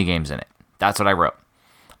little mini games in it. That's what I wrote.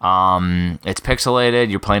 It's pixelated.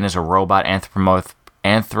 You're playing as a robot,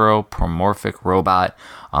 anthropomorphic robot,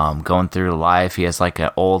 going through life. He has like an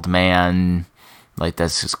old man, like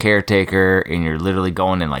that's his caretaker, and you're literally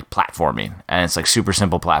going in like platforming, and it's like super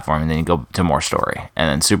simple platforming. Then you go to more story, and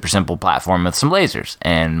then super simple platform with some lasers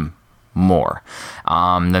and more.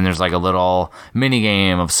 Then there's like a little mini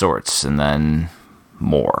game of sorts, and then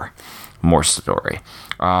more story.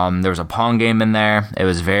 There was a Pong game in there. It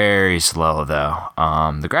was very slow though.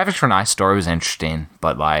 The graphics were nice, story was interesting,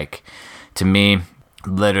 but like to me,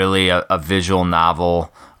 literally a visual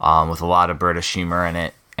novel with a lot of British humor in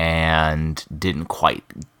it, and didn't quite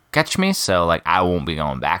catch me. So like I won't be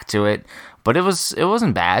going back to it, but it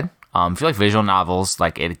wasn't bad. If you like visual novels,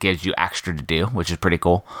 like it gives you extra to do, which is pretty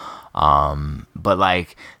cool. But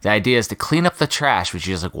like the idea is to clean up the trash, which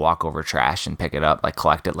you just like walk over trash and pick it up, like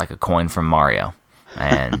collect it like a coin from Mario,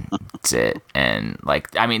 and that's it. And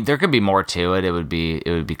like, I mean, there could be more to it. It would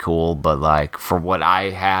be cool, but like for what I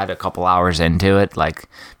had a couple hours into it, like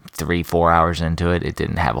 3-4 hours into it, it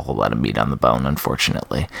didn't have a whole lot of meat on the bone,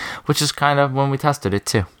 unfortunately, which is kind of when we tested it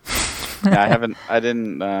too. Yeah, I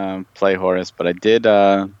didn't play Horus, but I did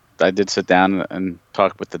sit down and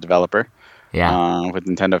talk with the developer. Yeah. With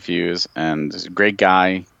Nintendo Fuse, and he's a great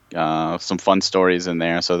guy. Some fun stories in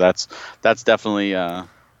there, so that's definitely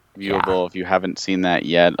viewable if you haven't seen that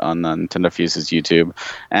yet on Nintendo Fuse's YouTube.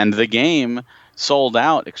 And the game sold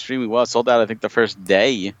out extremely well. It sold out, I think, the first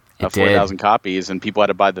day of 4,000 copies, and people had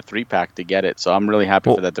to buy the 3-pack to get it. So I'm really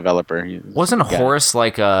happy for that developer. Wasn't Horus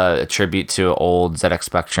like a tribute to an old ZX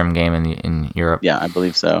Spectrum game in Europe? Yeah, I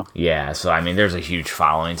believe so. Yeah, so I mean, there's a huge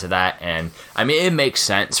following to that, and I mean, it makes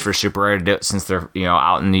sense for Super Rare to do it since they're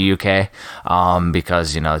out in the UK,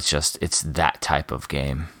 because it's that type of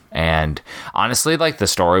game. And honestly, like the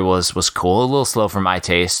story was cool, a little slow for my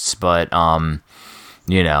tastes, but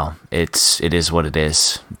it is what it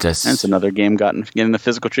is. Just, and it's another game getting the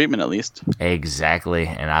physical treatment at least. Exactly,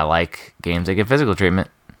 and I like games that get physical treatment.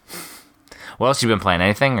 What else you been playing?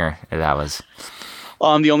 Anything, or that was?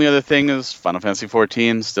 The only other thing is Final Fantasy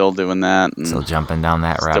 14. Still doing that. And still jumping down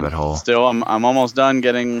that rabbit hole. Still, I'm almost done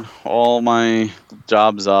getting all my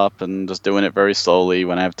jobs up and just doing it very slowly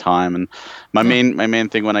when I have time. And my main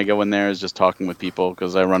thing when I go in there is just talking with people,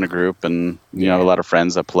 because I run a group and have a lot of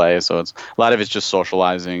friends that play. So a lot of it's just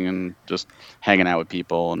socializing and just hanging out with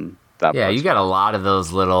people and that. Yeah, you got a lot of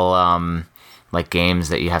those little like games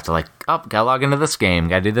that you have to gotta log into this game,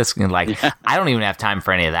 gotta do this. And I don't even have time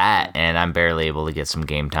for any of that, and I'm barely able to get some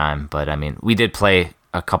game time. But I mean, we did play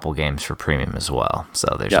a couple games for premium as well,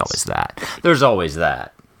 so there's always that. There's always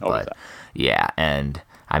that. Yeah, and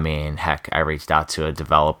I mean, heck, I reached out to a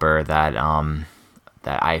developer that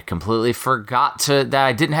I completely forgot that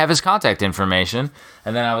I didn't have his contact information,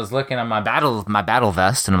 and then I was looking at my battle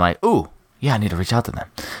vest, and I'm like, ooh, yeah, I need to reach out to them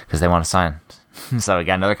because they want to sign. So we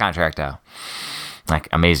got another contract out. Like,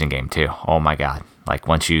 amazing game too. Oh my god! Like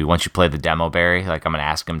once you play the demo, Barry, like I'm gonna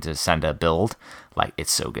ask him to send a build. Like,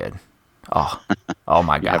 it's so good. Oh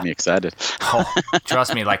my god! You have me excited.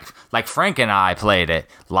 Trust me. Like Frank and I played it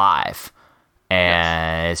live,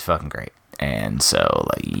 and it's fucking great. And so,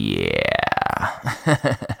 like, yeah.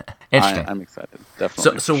 Interesting. I'm excited,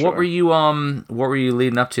 definitely. So what were you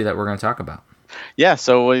leading up to that we're going to talk about? Yeah,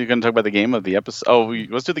 so we're going to talk about the game of the episode.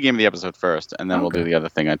 Let's do the game of the episode first, and then we'll do the other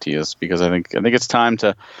thing I teased, because I think it's time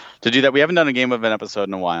to do that. We haven't done a game of an episode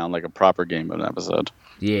in a while, like a proper game of an episode.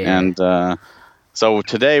 Yeah. And so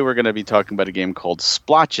today we're going to be talking about a game called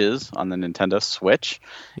Splotches on the Nintendo Switch.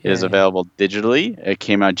 Yeah. It is available digitally. It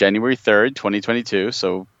came out January 3rd, 2022,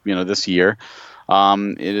 so this year.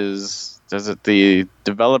 The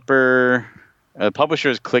developer, publisher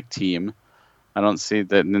is Click Team. I don't see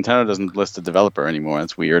that Nintendo doesn't list a developer anymore.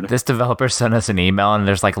 That's weird. This developer sent us an email, and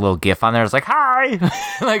there's like a little GIF on there. It's like, hi,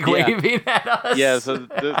 waving at us. Yeah, so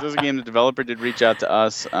there's a game. The developer did reach out to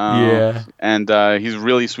us. And he's a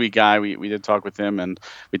really sweet guy. We did talk with him, and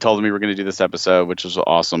we told him we were going to do this episode, which was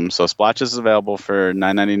awesome. So Splotches is available for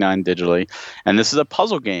 $9.99 digitally, and this is a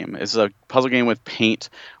puzzle game. It's a puzzle game with paint,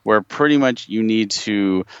 where pretty much you need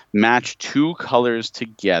to match two colors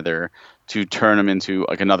together to turn them into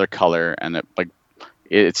like another color, and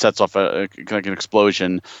it sets off like an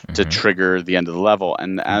explosion to trigger the end of the level.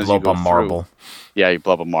 And as you blow up a marble. Yeah, you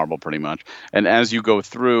blow up a marble pretty much. And as you go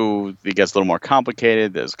through, it gets a little more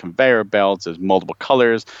complicated. There's conveyor belts, there's multiple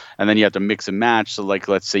colors, and then you have to mix and match. So like,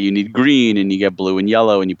 let's say you need green and you get blue and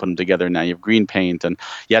yellow and you put them together, and now you have green paint. And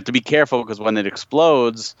you have to be careful, because when it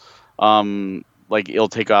explodes, it'll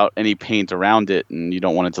take out any paint around it, and you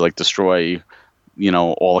don't want it to destroy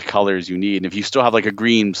all the colors you need. And if you still have like a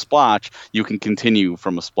green splotch, you can continue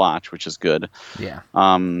from a splotch, which is good. Yeah.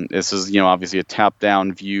 This is, obviously a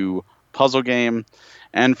top-down view puzzle game.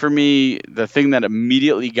 And for me, the thing that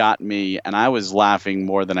immediately got me, and I was laughing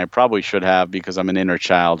more than I probably should have, because I'm an inner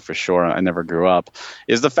child for sure, I never grew up,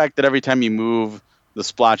 is the fact that every time you move the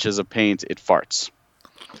splotches of paint, it farts.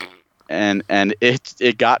 And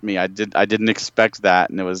it got me. I didn't expect that,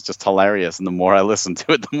 and it was just hilarious. And the more I listened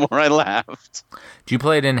to it, the more I laughed. Do you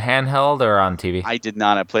play it in handheld or on TV? I did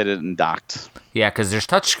not. I played it in docked. Yeah, because there's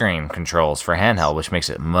touchscreen controls for handheld, which makes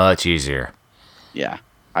it much easier. Yeah,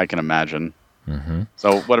 I can imagine. Mm-hmm.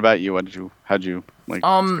 So, what about you? How'd you like?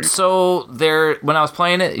 So when I was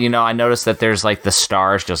playing it, I noticed that there's like the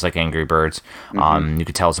stars, just like Angry Birds. You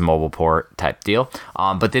could tell it's a mobile port type deal.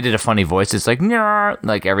 But they did a funny voice. It's like, Nyah!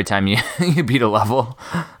 Like every time you beat a level,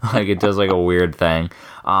 like it does like a weird thing.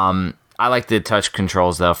 I like the touch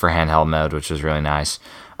controls though for handheld mode, which is really nice.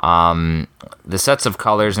 The sets of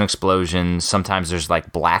colors and explosions, sometimes there's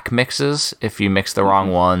like black mixes if you mix the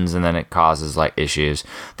wrong ones, and then it causes like issues.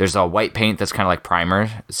 There's a white paint that's kind of like primer,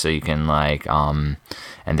 so you can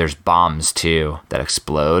and there's bombs too that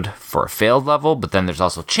explode for a failed level, but then there's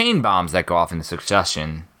also chain bombs that go off in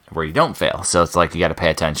succession where you don't fail. So it's like you got to pay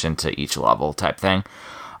attention to each level type thing.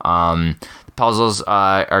 Puzzles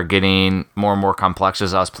are getting more and more complex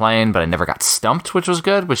as I was playing, but I never got stumped, which was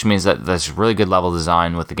good, which means that there's really good level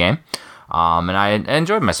design with the game. And I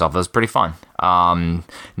enjoyed myself. It was pretty fun.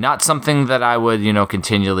 Not something that I would,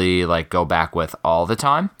 continually like go back with all the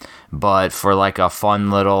time, but for like a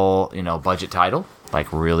fun little, budget title,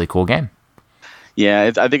 like really cool game.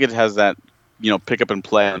 Yeah, I think it has that, pick up and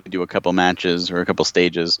play and do a couple matches or a couple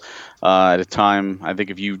stages at a time. I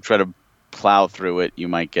think if you try to plow through it, you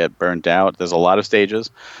might get burnt out. There's a lot of stages.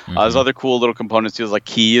 There's other cool little components too, like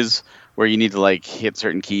keys, where you need to like hit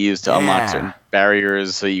certain keys to unlock certain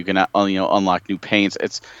barriers, so you can unlock new paints.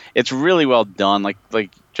 It's really well done. Like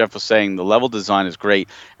Jeff was saying, the level design is great.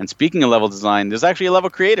 And speaking of level design, there's actually a level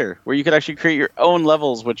creator where you could actually create your own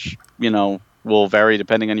levels, which will vary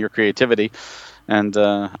depending on your creativity. And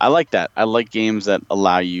I like that. I like games that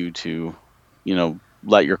allow you to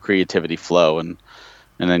let your creativity flow and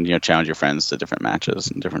then challenge your friends to different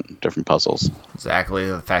matches and different puzzles. Exactly.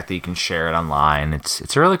 The fact that you can share it online,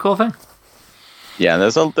 it's a really cool thing. Yeah,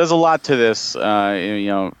 there's a lot to this.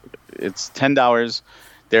 It's $10.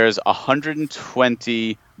 There's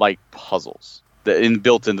 120 puzzles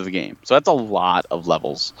built into the game, so that's a lot of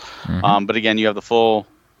levels. But again, you have the full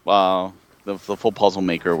the full puzzle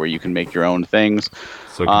maker where you can make your own things.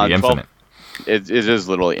 So it can be infinite. It is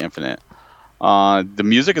literally infinite. The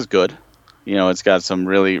music is good. It's got some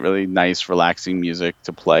really, really nice, relaxing music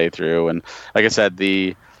to play through, and like I said,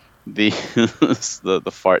 the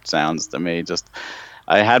fart sounds to me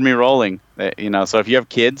I had me rolling. So if you have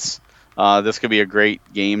kids, this could be a great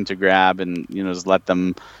game to grab and just let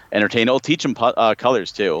them entertain. It'll teach them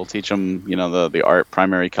colors too. It'll teach them the art,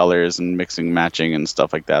 primary colors, and mixing, matching, and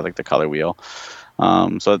stuff like that, like the color wheel.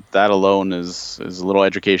 So that alone is a little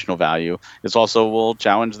educational value. It's also will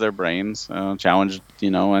challenge their brains, challenge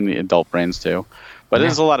any adult brains too. But it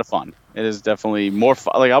is a lot of fun. It is definitely more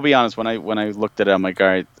fun. Like, I'll be honest, when I looked at it, I'm like, all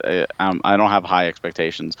right, I don't have high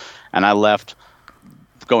expectations, and I left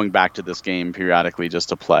going back to this game periodically just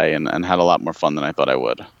to play, and had a lot more fun than I thought I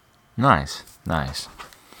would. Nice.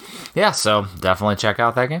 Yeah, so definitely check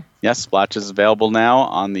out that game. Yes, Splotch is available now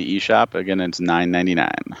on the eShop. Again, it's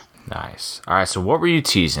 $9.99. Nice. All right, so what were you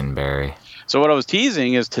teasing, Barry? So what I was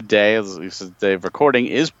teasing is today, as the day of recording,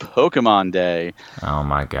 is Pokemon Day. Oh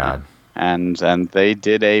my God. And they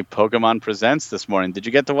did a Pokemon Presents this morning. Did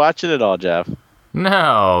you get to watch it at all, Jeff?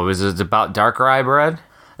 No. Was it about Darkrai bread?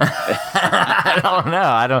 I don't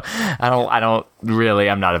know. I don't really.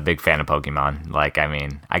 I'm not a big fan of Pokemon. Like, I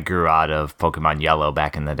mean, I grew out of Pokemon Yellow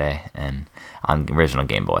back in the day and on the original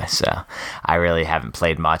Game Boy, so I really haven't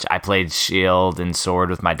played much. I played Shield and Sword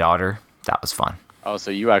with my daughter. That was fun. Oh,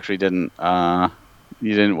 so you actually didn't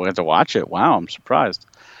get to watch it? Wow, I'm surprised.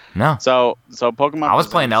 No. So Pokemon. I was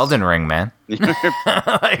playing Elden Ring, man. And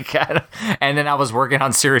then I was working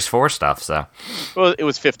on Series 4 stuff. So. Well, it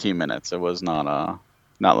was 15 minutes. It was not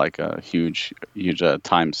like a huge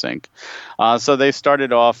time sink. So they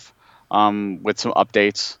started off with some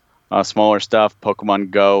updates, smaller stuff.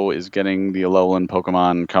 Pokemon Go is getting the Alolan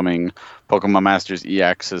Pokemon coming. Pokemon Masters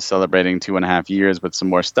EX is celebrating 2.5 years with some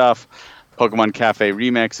more stuff. Pokemon Cafe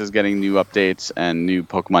Remix is getting new updates and new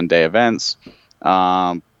Pokemon Day events.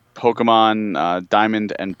 Pokemon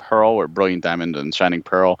Diamond and Pearl, or Brilliant Diamond and Shining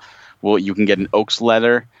Pearl, you can get an Oaks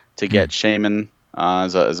letter to get Shaman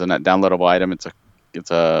as a downloadable item.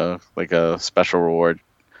 It's a like a special reward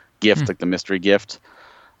gift, like the mystery gift.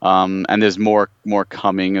 And there's more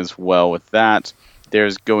coming as well with that.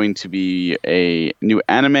 There's going to be a new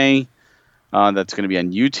anime that's going to be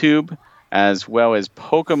on YouTube, as well as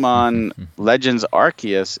Pokemon Legends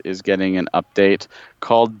Arceus is getting an update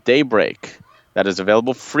called Daybreak that is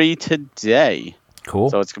available free today. Cool.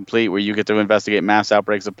 So it's complete, where you get to investigate mass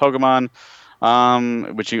outbreaks of Pokemon,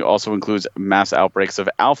 which also includes mass outbreaks of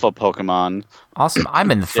alpha Pokemon. Awesome. I'm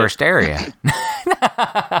in the first area.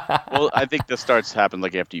 Well, I think the starts happen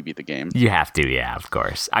like after you beat the game. You have to, yeah, of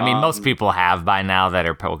course. I mean, most people have by now that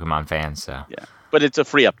are Pokemon fans, so. Yeah. But it's a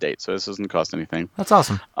free update, so this doesn't cost anything. That's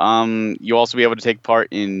awesome. You'll also be able to take part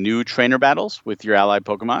in new trainer battles with your allied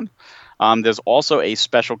Pokemon. There's also a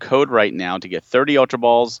special code right now to get 30 Ultra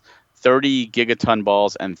Balls, 30 Gigaton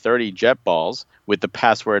Balls, and 30 Jet Balls with the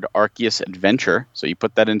password Arceus Adventure. So you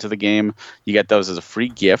put that into the game. You get those as a free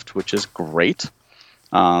gift, which is great.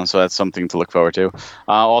 So that's something to look forward to.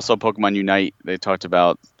 Also, Pokemon Unite, they talked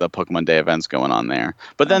about the Pokemon Day events going on there.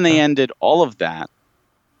 But then they ended all of that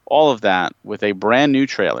with a brand new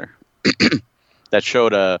trailer that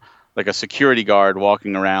showed a security guard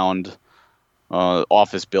walking around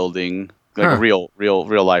office building, like a real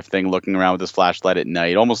life thing, looking around with his flashlight at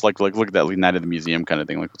night, almost like look at that Night of the Museum kind of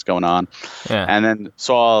thing, like what's going on. Yeah. And then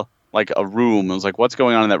saw like a room. It was like, what's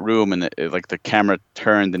going on in that room? And like the camera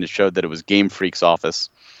turned and it showed that it was Game Freak's office.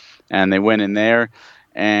 And they went in there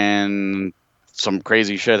and some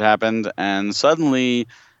crazy shit happened. And suddenly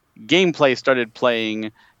gameplay started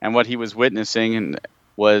playing, and what he was witnessing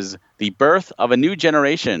was the birth of a new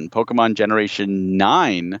generation. Pokemon Generation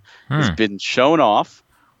 9 has been shown off.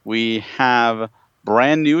 We have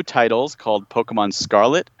brand new titles called Pokemon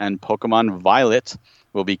Scarlet and Pokemon Violet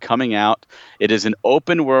will be coming out. It is an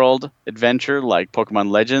open world adventure like Pokemon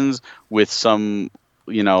Legends with some,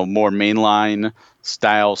 more mainline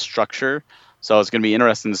style structure. So it's going to be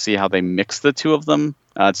interesting to see how they mix the two of them.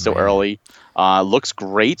 It's still early. Looks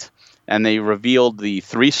great. And they revealed the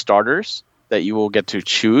 3 starters that you will get to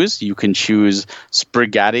choose. You can choose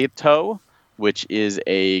Sprigatito, which is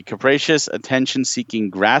a capricious, attention-seeking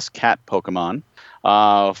grass cat Pokemon.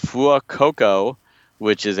 Fuecoco,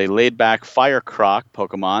 which is a laid-back fire croc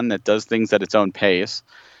Pokemon that does things at its own pace.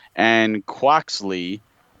 And Quaxley,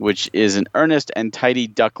 which is an earnest and tidy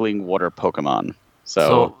duckling water Pokemon.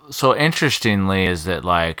 So interestingly is that,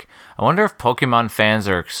 like, I wonder if Pokemon fans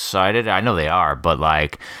are excited. I know they are, but,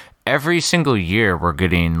 like, every single year we're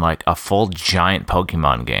getting, like, a full giant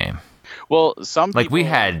Pokemon game. Well, we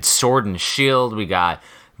had Sword and Shield, we got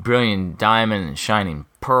Brilliant Diamond and Shining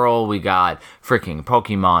Pearl, we got freaking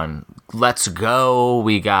Pokemon Let's Go,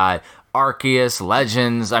 we got Arceus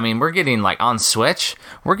Legends. I mean, we're getting, like, on Switch,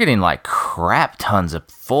 we're getting, like, crap tons of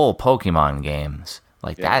full Pokemon games.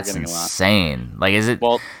 Like, that's insane. Like, is it...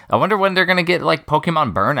 Well, I wonder when they're going to get, like,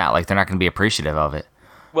 Pokemon Burnout. Like, they're not going to be appreciative of it.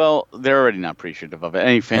 Well, they're already not appreciative of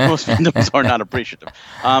it. Most fandoms are not appreciative.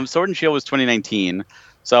 Sword and Shield was 2019.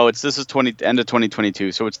 So this is end of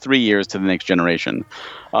 2022. So it's 3 years to the next generation.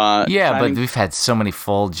 But we've had so many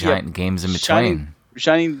full giant games in between.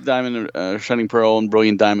 Shining Diamond, Shining Pearl, and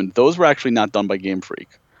Brilliant Diamond. Those were actually not done by Game Freak.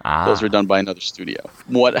 Those were done by another studio.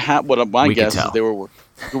 What my guess is they were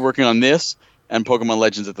working on this and Pokemon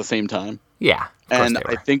Legends at the same time. Yeah, and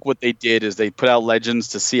I think what they did is they put out Legends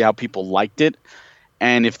to see how people liked it.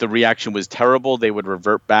 And if the reaction was terrible, they would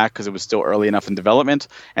revert back because it was still early enough in development.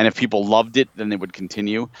 And if people loved it, then they would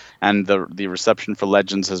continue. And the reception for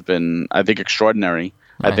Legends has been, I think, extraordinary.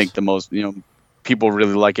 Nice. I think the most, people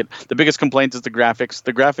really like it. The biggest complaint is the graphics.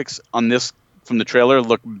 The graphics on this from the trailer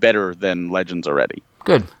look better than Legends already.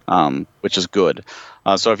 Good. Which is good.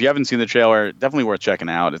 So if you haven't seen the trailer, definitely worth checking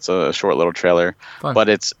out. It's a short little trailer. Fun. But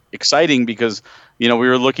it's exciting because, we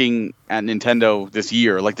were looking at Nintendo this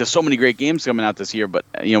year. Like, there's so many great games coming out this year, but,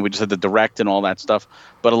 we just had the Direct and all that stuff.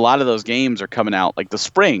 But a lot of those games are coming out, like, the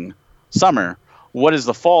spring, summer. What does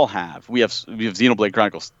the fall have? We have Xenoblade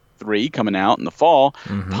Chronicles 3 coming out in the fall,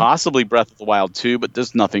 possibly Breath of the Wild 2, but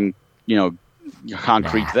there's nothing,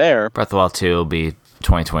 concrete there. Breath of the Wild 2 will be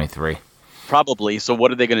 2023. Probably. So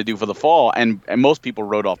what are they going to do for the fall? And most people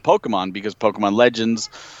wrote off Pokemon because Pokemon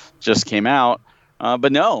Legends just came out.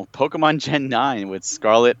 But no, Pokemon Gen 9 with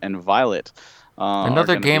Scarlet and Violet.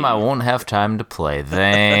 Another game I won't have time to play.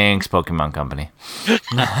 Thanks, Pokemon Company.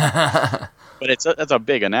 But that's a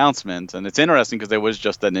big announcement, and it's interesting because there was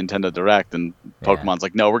just a Nintendo Direct, and Pokemon's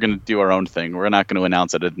like, no, we're going to do our own thing. We're not going to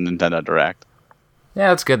announce it at Nintendo Direct. Yeah,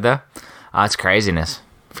 that's good, though. It's craziness.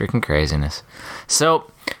 Freaking craziness.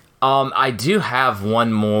 So, I do have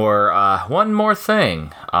one more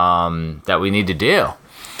thing that we need to do.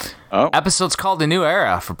 Oh. Episode's called The New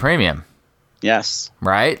Era for Premium. Yes.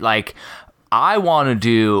 Right? Like, I want to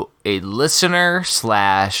do a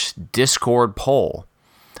listener/Discord poll.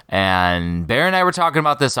 And Bear and I were talking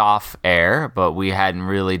about this off air, but we hadn't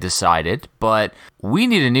really decided. But we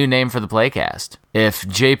need a new name for the Playcast. If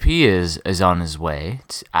JP is on his way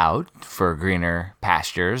out for greener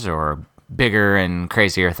pastures or bigger and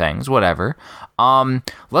crazier things, whatever,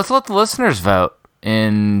 let's let the listeners vote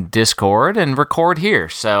in Discord and record here.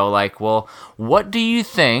 So, what do you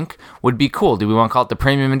think would be cool? Do we want to call it the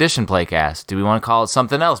Premium Edition Playcast? Do we want to call it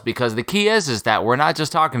something else? Because the key is that we're not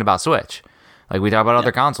just talking about Switch. Like, we talk about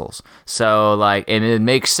other consoles. So, and it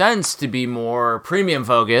makes sense to be more premium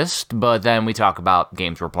focused, but then we talk about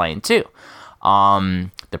games we're playing too.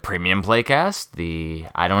 The Premium Playcast,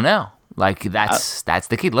 I don't know. That's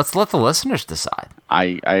the key. Let's let the listeners decide.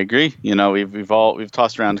 I agree. We've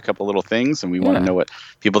tossed around a couple little things, and we want to know what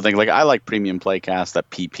people think. Like, I like Premium Playcast, that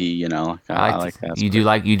PP. I like that. You do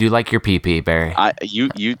like your PP, Barry.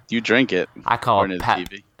 You drink it. I call it Pep.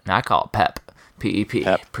 I call it Pep.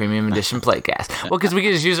 PEP, Premium Edition Playcast. Well, because we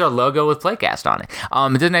could just use our logo with Playcast on it.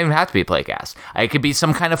 It doesn't even have to be Playcast. It could be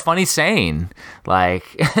some kind of funny saying.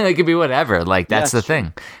 It could be whatever. That's the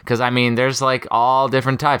thing. Because, there's, all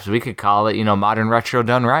different types. We could call it, Modern Retro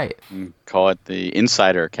done right. Call it the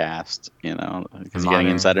Insider Cast, because you're getting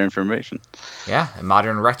insider information. Yeah, a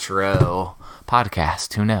Modern Retro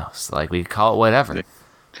Podcast. Who knows? We could call it whatever.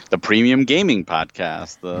 The Premium Gaming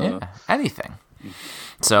Podcast. Anything.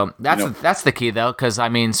 So that's the key, though, because,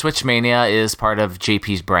 Switch Mania is part of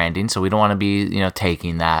JP's branding, so we don't want to be,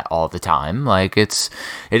 taking that all the time. It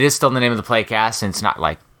is still the name of the Playcast, and it's not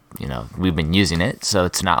we've been using it, so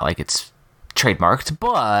it's not like it's trademarked,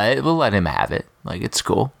 but we'll let him have it. It's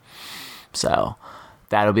cool. So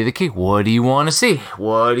that'll be the key. What do you want to see?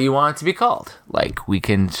 What do you want it to be called? We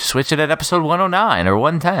can switch it at episode 109 or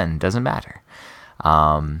 110, doesn't matter.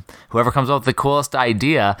 Whoever comes up with the coolest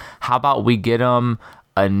idea, how about we get them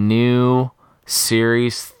a new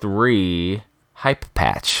Series 3 hype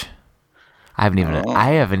patch? I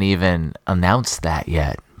haven't even announced that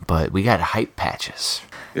yet, but we got hype patches.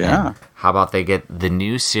 Yeah. And how about they get the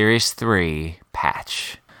new Series 3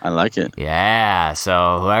 patch? I like it. Yeah,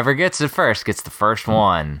 so whoever gets it first gets the first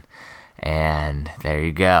one. And there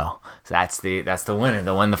you go. So that's the winner.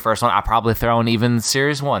 The win the first one. I'll probably throw in even the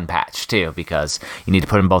Series 1 patch too, because you need to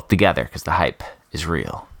put them both together because the hype is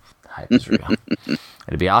real. The hype is real.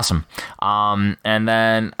 It'd be awesome. And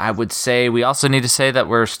then I would say we also need to say that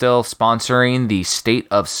we're still sponsoring the State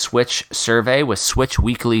of Switch survey with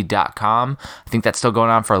SwitchWeekly.com. I think that's still going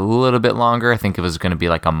on for a little bit longer. I think it was going to be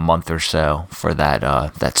a month or so for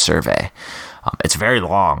that survey. It's very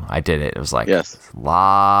long. I did it. It was a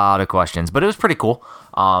lot of questions, but it was pretty cool.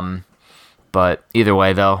 But either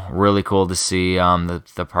way, though, really cool to see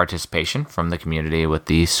the participation from the community with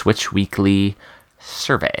the Switch Weekly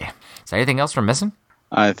survey. Is there anything else we're missing?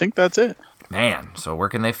 I think that's it. Man, so where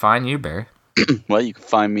can they find you, Barry? Well, you can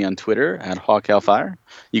find me on Twitter at HawkHellfire.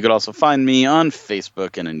 You could also find me on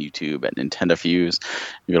Facebook and on YouTube at Nintendo Fuse.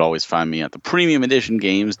 You could always find me at the Premium Edition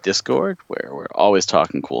Games Discord, where we're always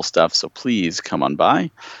talking cool stuff, so please come on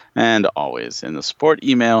by. And always in the support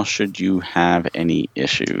email should you have any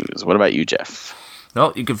issues. What about you, Jeff?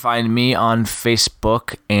 Well, you can find me on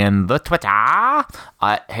Facebook and the Twitter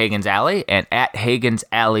at Hagen's Alley and at Hagen's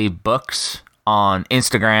Alley Books on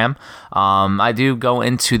Instagram. I do go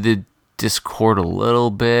into the Discord a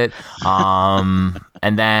little bit, and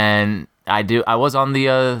then I was on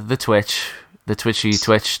the Twitch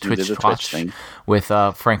thing with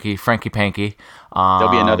Frankie Panky.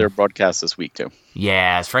 There'll be another broadcast this week too.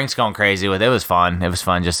 Yeah, Frank's going crazy with it. It was fun. It was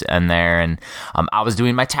fun just in there, and I was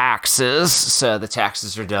doing my taxes, so the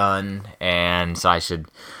taxes are done, and so I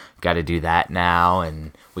got to do that now.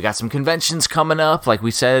 And we got some conventions coming up, like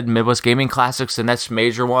we said, Midwest Gaming Classics, the next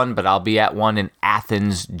major one, but I'll be at one in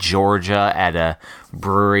Athens, Georgia, at a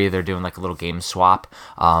brewery. They're doing like a little game swap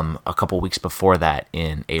a couple weeks before that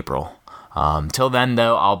in April. Till then,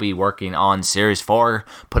 though, I'll be working on Series 4,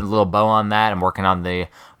 putting a little bow on that. I'm working on the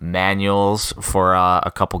manuals for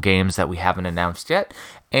a couple games that we haven't announced yet.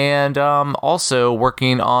 And also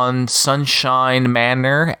working on Sunshine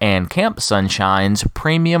Manor and Camp Sunshine's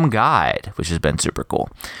premium guide, which has been super cool.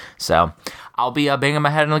 So I'll be banging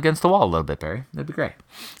my head against the wall a little bit, Barry. That'd be great.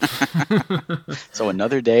 So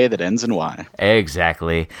another day that ends in Y.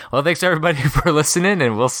 Exactly. Well, thanks everybody for listening,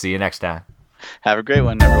 and we'll see you next time. Have a great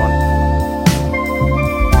one, everyone.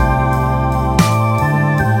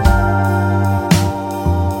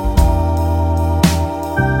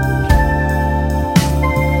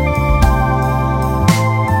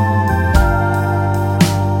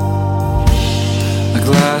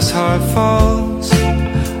 Heart falls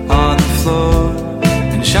on the floor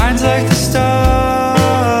and shines like the stars.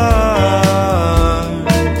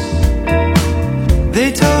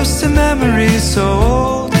 They toast to memories so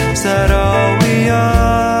old. Is that all we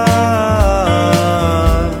are?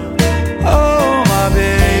 Oh, my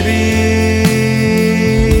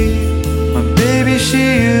baby,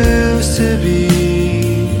 she used to be.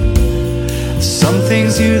 Some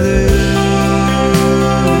things you lose.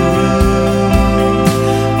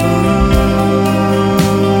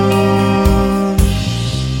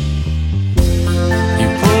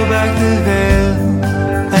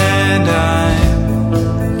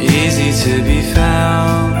 To be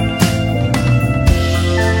found,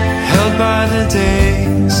 held by the day.